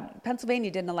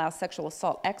 Pennsylvania didn't allow sexual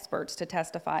assault experts to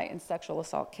testify in sexual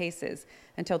assault cases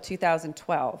until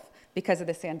 2012 because of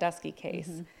the Sandusky case.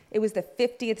 Mm-hmm. It was the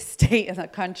 50th state in the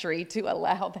country to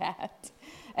allow that.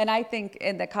 And I think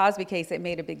in the Cosby case, it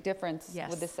made a big difference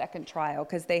with the second trial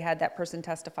because they had that person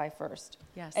testify first.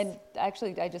 Yes. And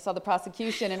actually, I just saw the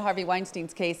prosecution in Harvey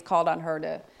Weinstein's case called on her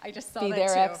to be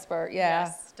their expert. Yeah.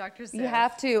 Yes, Dr. Ziv. You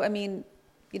have to. I mean,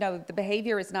 the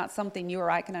behavior is not something you or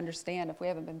I can understand if we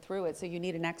haven't been through it. So you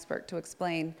need an expert to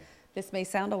explain. This may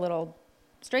sound a little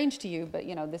strange to you, but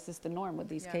this is the norm with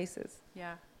these cases.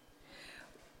 Yeah.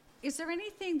 Is there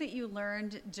anything that you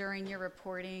learned during your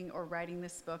reporting or writing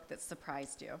this book that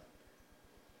surprised you?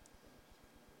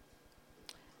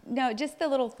 No, just the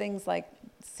little things like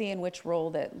seeing which role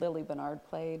that Lily Bernard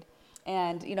played.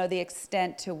 And, the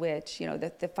extent to which,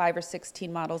 the 5 or 6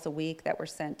 teen models a week that were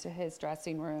sent to his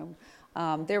dressing room.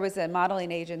 There was a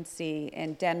modeling agency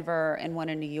in Denver and one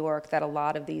in New York that a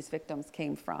lot of these victims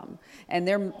came from. And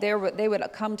they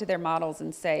would come to their models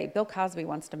and say, "Bill Cosby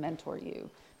wants to mentor you."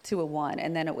 2 to 1,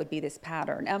 and then it would be this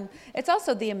pattern. It's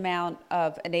also the amount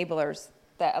of enablers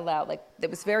that it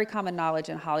was very common knowledge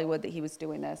in Hollywood that he was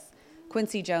doing this.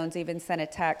 Quincy Jones even sent a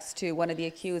text to one of the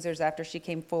accusers after she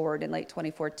came forward in late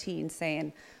 2014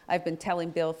 saying, "I've been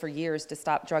telling Bill for years to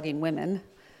stop drugging women."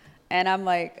 And I'm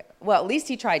like, well, at least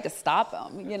he tried to stop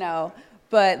him, you know.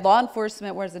 But law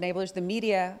enforcement was enablers. The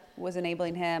media was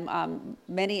enabling him.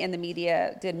 Many in the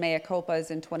media did mea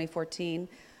culpas in 2014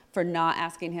 for not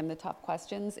asking him the tough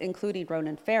questions, including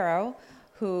Ronan Farrow,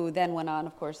 who then went on,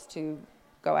 of course, to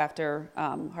go after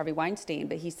Harvey Weinstein.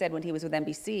 But he said when he was with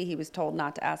NBC, he was told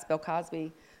not to ask Bill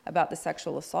Cosby about the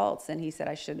sexual assaults, and he said,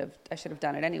 I should have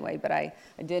done it anyway, but I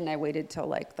didn't. I waited till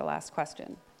like the last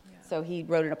question. Yeah. So he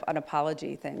wrote an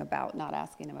apology thing about not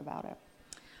asking him about it.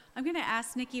 I'm going to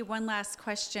ask Nikki one last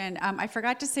question. I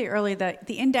forgot to say earlier that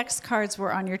the index cards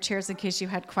were on your chairs in case you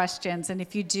had questions, and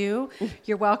if you do,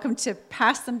 you're welcome to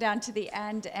pass them down to the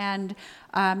end, and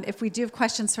if we do have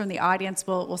questions from the audience,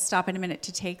 we'll stop in a minute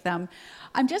to take them.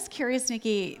 I'm just curious,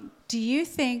 Nikki, do you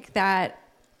think that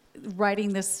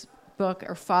writing this book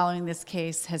or following this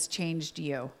case has changed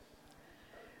you?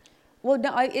 Well,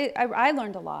 no, I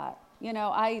learned a lot. You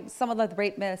know, some of the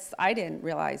rape myths I didn't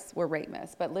realize were rape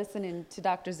myths, but listening to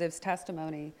Dr. Ziv's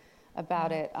testimony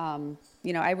about it,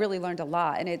 you know, I really learned a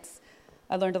lot. And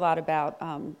I learned a lot about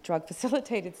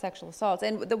drug-facilitated sexual assaults.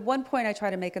 And the one point I try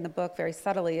to make in the book very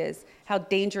subtly is how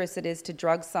dangerous it is to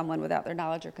drug someone without their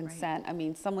knowledge or consent. Right. I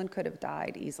mean, someone could have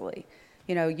died easily.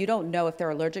 You know, you don't know if they're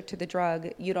allergic to the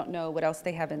drug. You don't know what else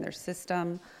they have in their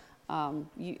system.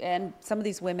 And some of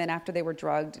these women, after they were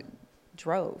drugged,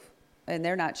 drove. And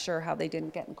they're not sure how they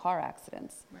didn't get in car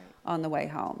accidents on the way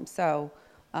home. So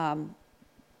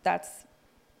that's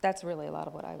really a lot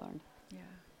of what I learned. Yeah,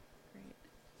 great.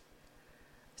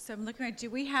 So I'm looking at, do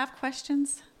we have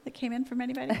questions that came in from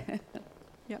anybody?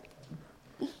 Yep.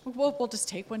 We'll just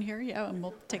take one here, yeah, and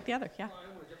we'll take the other, yeah.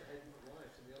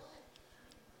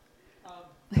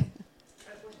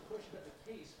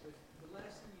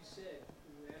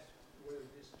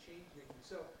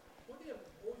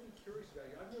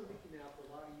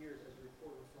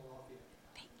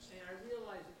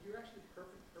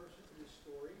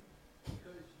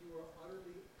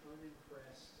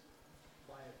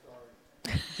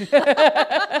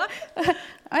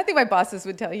 I think my bosses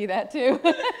would tell you that too.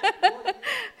 Well,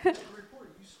 as a reporter,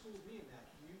 you schooled me in that.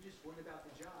 You just went about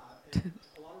the job, and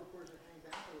a lot of reporters are hanging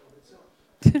back a little bit. So,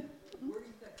 where do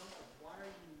you think that comes from? Why are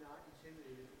you not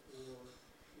intimidated or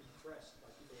impressed by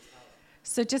people of power?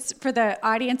 So, just for the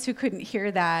audience who couldn't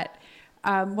hear that,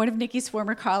 one of Nikki's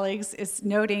former colleagues is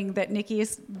noting that Nikki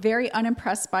is very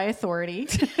unimpressed by authority,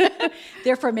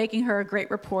 therefore making her a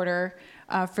great reporter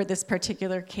for this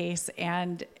particular case.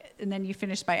 And then you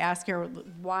finished by asking her,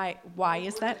 why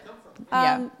is that?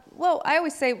 Yeah. Well, I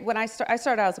always say when I started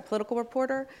out as a political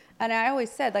reporter, and I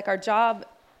always said, like, our job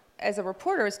as a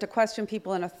reporter is to question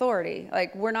people in authority.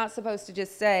 Like, we're not supposed to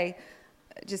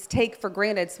just take for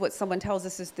granted what someone tells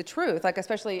us is the truth, like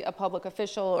especially a public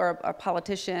official or a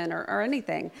politician or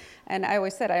anything. And I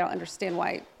always said I don't understand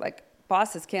why, like,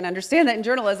 bosses can't understand that in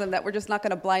journalism, that we're just not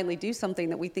going to blindly do something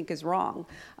that we think is wrong.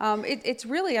 It's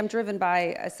really, I'm driven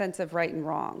by a sense of right and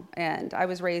wrong. And I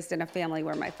was raised in a family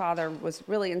where my father was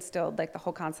really instilled like the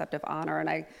whole concept of honor. And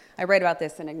I write about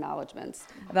this in Acknowledgements,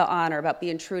 about honor, about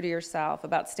being true to yourself,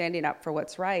 about standing up for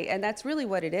what's right. And that's really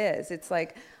what it is. It's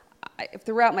like,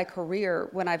 throughout my career,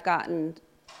 when I've gotten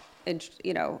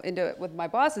into it with my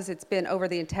bosses, it's been over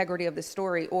the integrity of the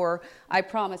story, or I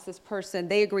promised this person,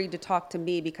 they agreed to talk to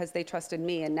me because they trusted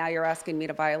me, and now you're asking me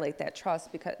to violate that trust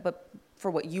but for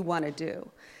what you want to do.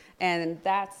 And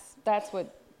that's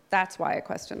why I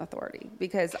question authority,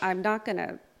 because I'm not going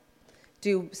to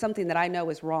do something that I know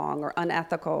is wrong or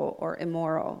unethical or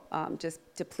immoral just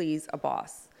to please a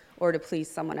boss or to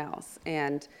please someone else.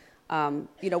 And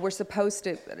we're supposed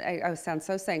to, I sound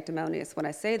so sanctimonious when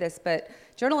I say this, but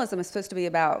journalism is supposed to be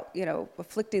about,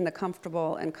 afflicting the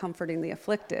comfortable and comforting the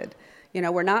afflicted.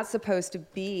 We're not supposed to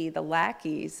be the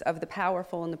lackeys of the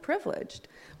powerful and the privileged.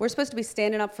 We're supposed to be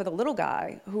standing up for the little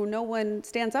guy who no one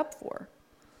stands up for.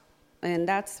 And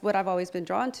that's what I've always been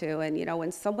drawn to. And,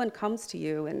 when someone comes to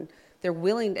you and they're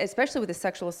willing, especially with a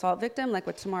sexual assault victim, like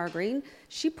with Tamara Green,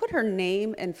 she put her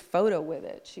name and photo with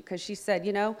it because she said,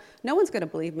 no one's going to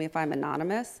believe me if I'm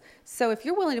anonymous. So if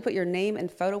you're willing to put your name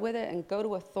and photo with it and go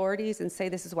to authorities and say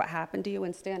this is what happened to you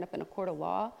and stand up in a court of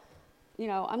law,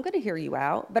 I'm going to hear you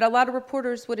out. But a lot of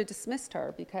reporters would have dismissed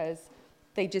her because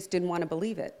they just didn't want to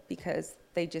believe it, because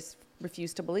they just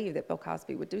refused to believe that Bill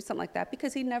Cosby would do something like that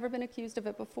because he'd never been accused of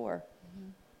it before. Mm-hmm.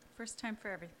 First time for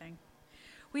everything.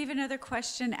 We have another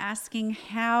question asking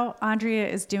how Andrea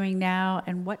is doing now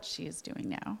and what she is doing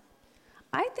now.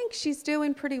 I think she's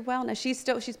doing pretty well now. She's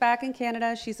back in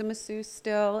Canada. She's a masseuse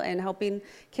still and helping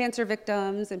cancer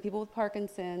victims and people with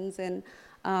Parkinson's. And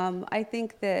I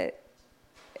think that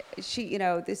she,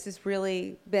 this has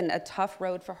really been a tough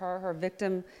road for her. Her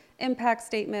victim impact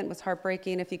statement was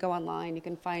heartbreaking. If you go online, you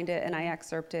can find it, and I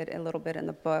excerpt it a little bit in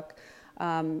the book.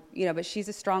 But she's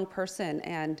a strong person,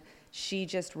 and she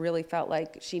just really felt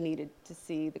like she needed to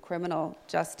see the criminal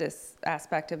justice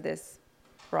aspect of this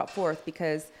brought forth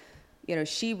because,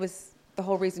 the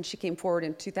whole reason she came forward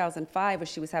in 2005 was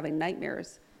she was having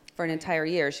nightmares for an entire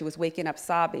year. She was waking up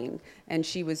sobbing, and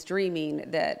she was dreaming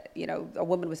that, a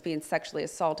woman was being sexually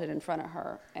assaulted in front of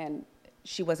her, and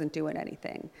she wasn't doing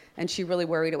anything. And she really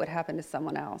worried it would happen to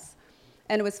someone else.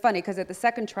 And it was funny because at the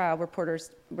second trial,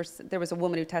 there was a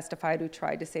woman who testified who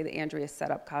tried to say that Andrea set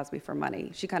up Cosby for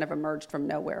money. She kind of emerged from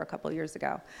nowhere a couple of years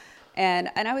ago. And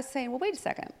I was saying, well, wait a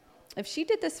second. If she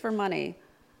did this for money,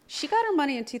 she got her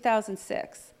money in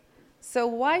 2006. So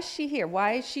why is she here?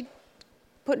 Why is she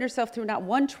putting herself through not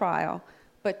one trial,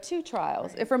 but 2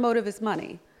 trials if her motive is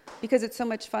money? Because it's so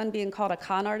much fun being called a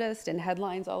con artist in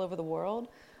headlines all over the world.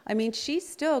 I mean, she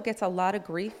still gets a lot of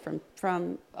grief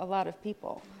from a lot of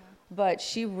people. But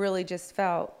she really just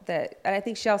felt that, and I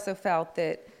think she also felt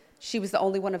that she was the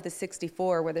only one of the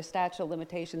 64 where the statute of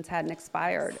limitations hadn't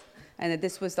expired, and that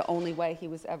this was the only way he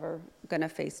was ever going to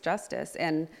face justice.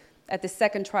 And at the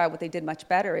second trial, what they did much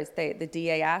better is the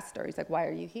DA asked her, he's like, why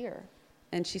are you here?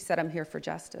 And she said, I'm here for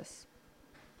justice.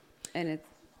 And it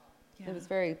was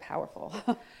very powerful.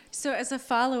 So as a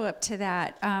follow-up to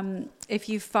that, if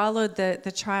you followed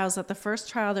the trials, at the first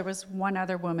trial, there was one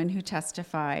other woman who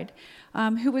testified,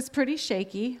 who was pretty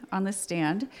shaky on the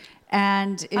stand.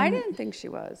 And I didn't think she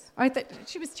was. I thought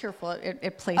she was tearful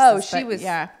at places. Oh, she was.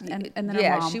 Yeah, and then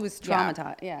her mom. She was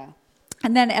traumatized. Yeah.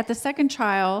 And then at the second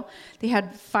trial, they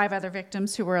had 5 other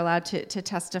victims who were allowed to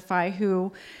testify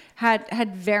who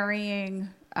had varying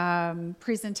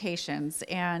presentations,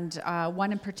 and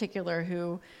one in particular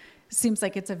who seems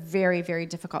like it's a very, very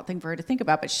difficult thing for her to think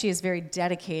about, but she is very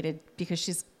dedicated because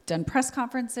she's done press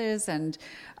conferences and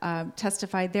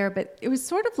testified there. But it was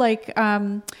sort of like,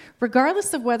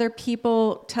 regardless of whether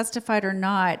people testified or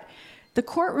not, the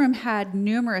courtroom had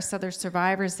numerous other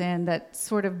survivors in that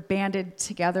sort of banded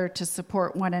together to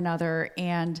support one another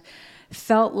and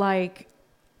felt like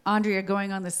Andrea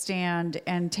going on the stand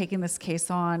and taking this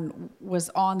case on was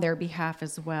on their behalf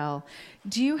as well.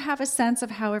 Do you have a sense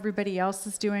of how everybody else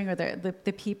is doing, or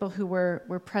the people who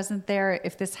were present there,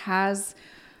 if this has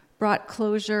brought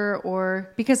closure?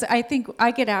 Or because I think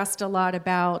I get asked a lot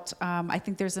about, I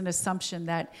think there's an assumption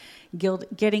that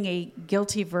getting a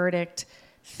guilty verdict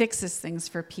fixes things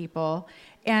for people,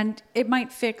 and it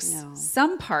might fix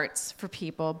some parts for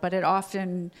people, but it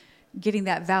often, getting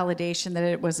that validation that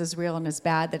it was as real and as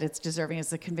bad that it's deserving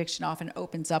as a conviction, often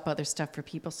opens up other stuff for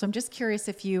people. So I'm just curious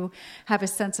if you have a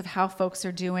sense of how folks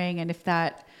are doing, and if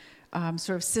that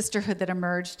sort of sisterhood that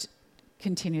emerged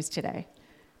continues today.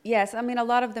 Yes, I mean, a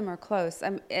lot of them are close.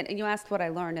 And you asked what I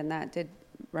learned, and that did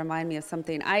remind me of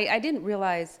something. I didn't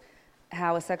realize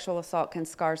how a sexual assault can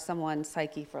scar someone's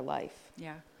psyche for life.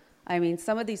 Yeah. I mean,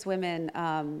 some of these women,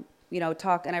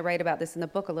 talk, and I write about this in the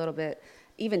book a little bit,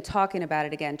 even talking about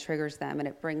it again triggers them, and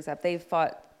it brings up, they've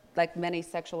fought, like many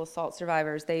sexual assault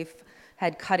survivors, they've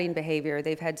had cutting behavior,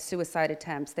 they've had suicide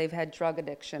attempts, they've had drug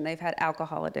addiction, they've had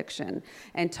alcohol addiction,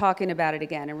 and talking about it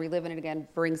again and reliving it again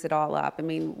brings it all up. I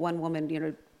mean, one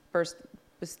woman,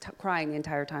 was crying the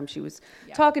entire time she was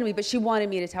talking to me, but she wanted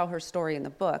me to tell her story in the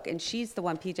book. And she's the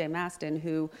one, PJ Maston,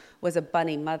 who was a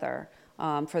bunny mother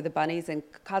for the bunnies. And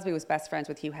Cosby was best friends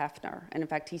with Hugh Hefner. And in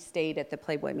fact, he stayed at the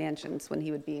Playboy Mansions when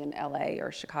he would be in LA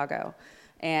or Chicago.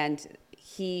 And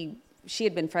she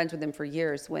had been friends with him for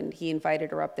years. When he invited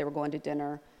her up, they were going to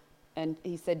dinner. And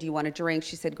he said, do you want a drink?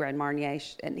 She said, Grand Marnier.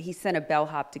 And he sent a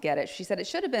bellhop to get it. She said, it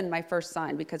should have been my first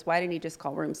sign, because why didn't he just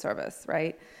call room service,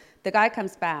 right? The guy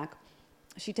comes back.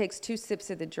 She takes 2 sips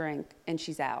of the drink, and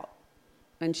she's out.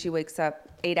 And she wakes up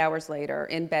 8 hours later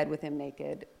in bed with him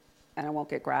naked. And I won't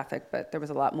get graphic, but there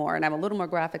was a lot more. And I'm a little more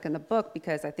graphic in the book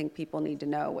because I think people need to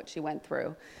know what she went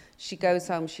through. She goes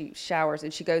home, she showers,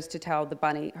 and she goes to tell the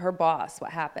bunny, her boss,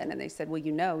 what happened. And they said, well,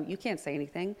 you can't say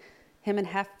anything. Him and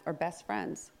Hef are best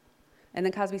friends. And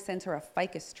then Cosby sends her a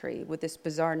ficus tree with this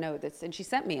bizarre note, and she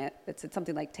sent me it, that said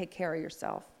something like, take care of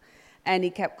yourself. And he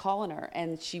kept calling her,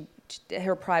 and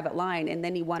her private line, and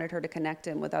then he wanted her to connect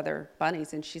him with other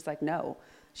bunnies, and she's like, no,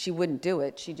 she wouldn't do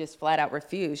it. She just flat out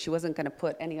refused. She wasn't going to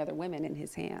put any other women in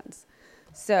his hands.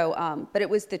 So, but it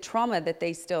was the trauma that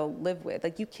they still live with.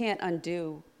 Like, you can't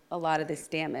undo a lot of this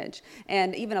damage,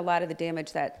 and even a lot of the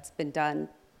damage that's been done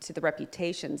to the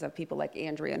reputations of people like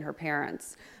Andrea and her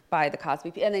parents by the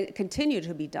Cosby, and they continue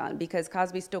to be done because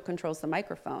Cosby still controls the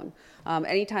microphone.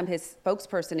 Anytime his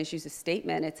spokesperson issues a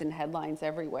statement, it's in headlines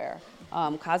everywhere.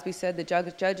 Cosby said the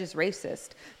judge is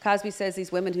racist. Cosby says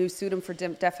these women who sued him for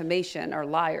defamation are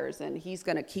liars, and he's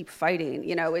going to keep fighting.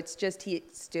 You know, it's just he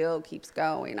still keeps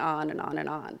going on and on and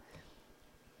on.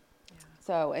 Yeah.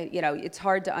 So, you know, it's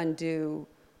hard to undo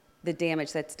the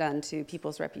damage that's done to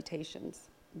people's reputations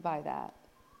by that.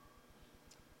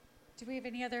 Do we have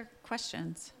any other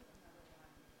questions?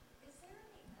 Is there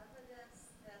any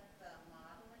evidence that the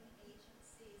modeling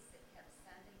agencies that kept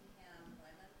sending him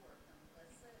women were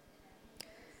complicit in any of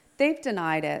this? They've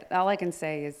denied it. All I can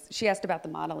say is she asked about the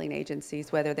modeling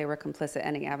agencies, whether they were complicit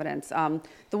in any evidence.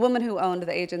 The woman who owned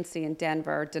the agency in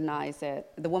Denver denies it.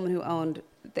 The woman who owned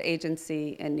the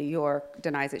agency in New York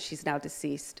denies it. She's now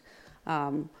deceased.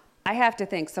 I have to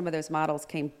think some of those models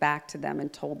came back to them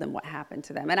and told them what happened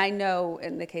to them. And I know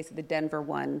in the case of the Denver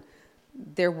one,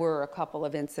 there were a couple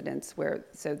of incidents where,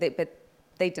 but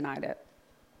they denied it.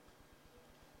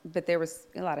 But there was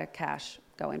a lot of cash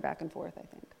going back and forth, I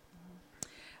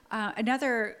think.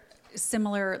 Another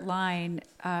similar line,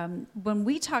 when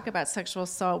we talk about sexual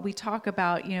assault, we talk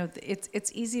about, you know,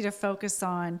 it's easy to focus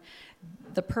on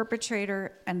the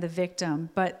perpetrator and the victim,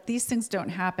 but these things don't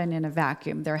happen in a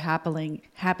vacuum. They're happening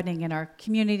in our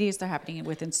communities, they're happening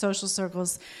within social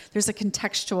circles. There's a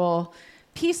contextual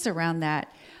piece around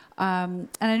that. And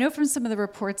I know from some of the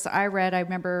reports I read, I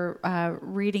remember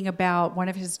reading about one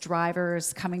of his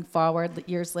drivers coming forward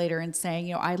years later and saying,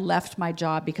 you know, I left my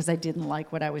job because I didn't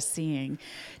like what I was seeing.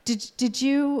 Did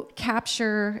you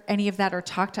capture any of that or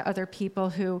talk to other people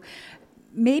who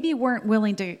maybe weren't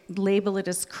willing to label it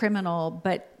as criminal,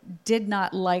 but did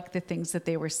not like the things that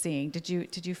they were seeing? Did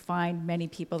you find many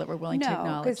people that were willing to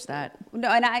acknowledge that? No,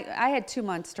 and I had 2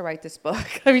 months to write this book.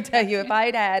 Let me tell you, if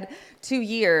I'd had 2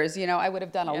 years, you know, I would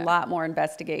have done a lot more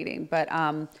investigating. But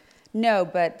no,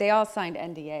 but they all signed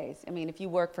NDAs. I mean, if you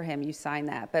work for him, you sign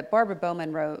that. But Barbara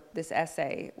Bowman wrote this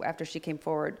essay after she came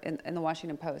forward in the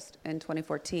Washington Post in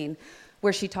 2014,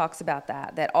 where she talks about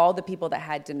that all the people that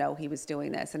had to know he was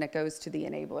doing this, and it goes to the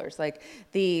enablers, like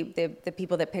the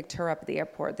people that picked her up at the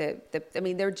airport. I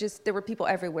mean, there were people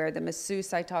everywhere. The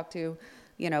masseuse I talked to,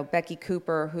 you know, Becky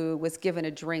Cooper, who was given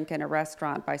a drink in a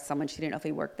restaurant by someone, she didn't know if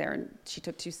he worked there, and she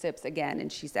took 2 sips again,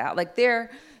 and she's out. Like there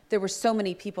were so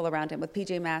many people around him. With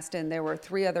PJ Maston, there were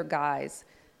 3 other guys,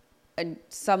 and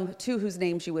 2 whose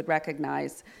names you would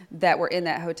recognize, that were in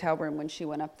that hotel room when she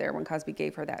went up there, when Cosby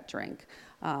gave her that drink.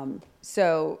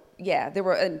 So yeah, there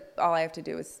were, and all I have to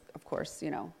do is, of course,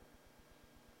 you know,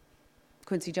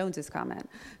 Quincy Jones's comment.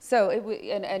 So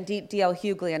and D.L.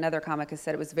 Hughley, another comic, has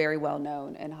said it was very well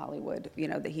known in Hollywood, you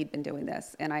know, that he'd been doing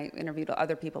this. And I interviewed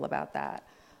other people about that.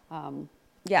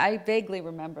 Yeah, I vaguely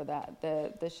remember that.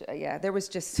 There was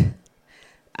just,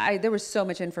 there was so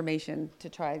much information to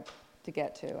try to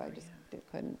get to. I just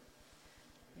couldn't.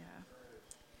 Yeah.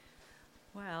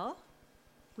 Well,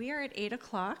 we are at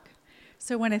 8:00.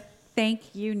 So I want to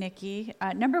thank you, Nikki.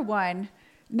 Number one,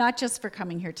 not just for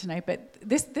coming here tonight, but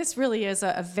this really is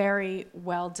a very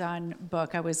well done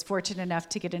book. I was fortunate enough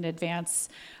to get an advance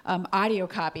audio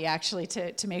copy, actually,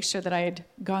 to make sure that I had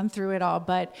gone through it all.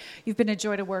 But you've been a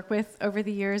joy to work with over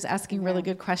the years, asking really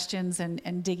good questions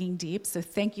and digging deep. So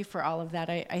thank you for all of that.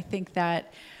 I think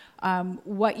that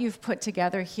what you've put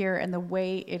together here and the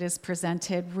way it is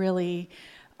presented really,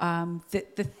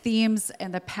 the themes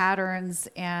and the patterns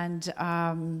and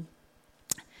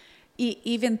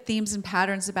even themes and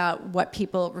patterns about what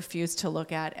people refuse to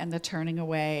look at and the turning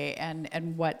away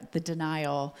and what the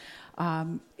denial,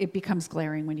 it becomes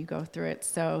glaring when you go through it.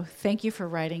 So thank you for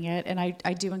writing it. And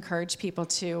I do encourage people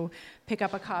to pick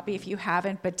up a copy if you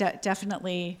haven't, but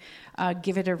definitely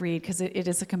give it a read, because it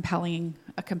is a compelling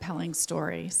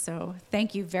story. So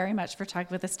thank you very much for talking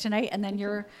with us tonight. And then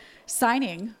you're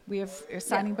signing. You're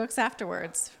signing books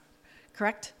afterwards,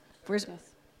 correct? Yes.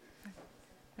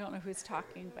 I don't know who's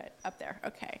talking, but up there.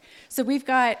 Okay. So we've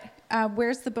got,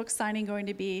 where's the book signing going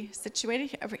to be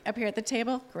situated? Up here at the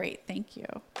table? Great. Thank you.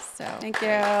 So. Thank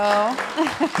you.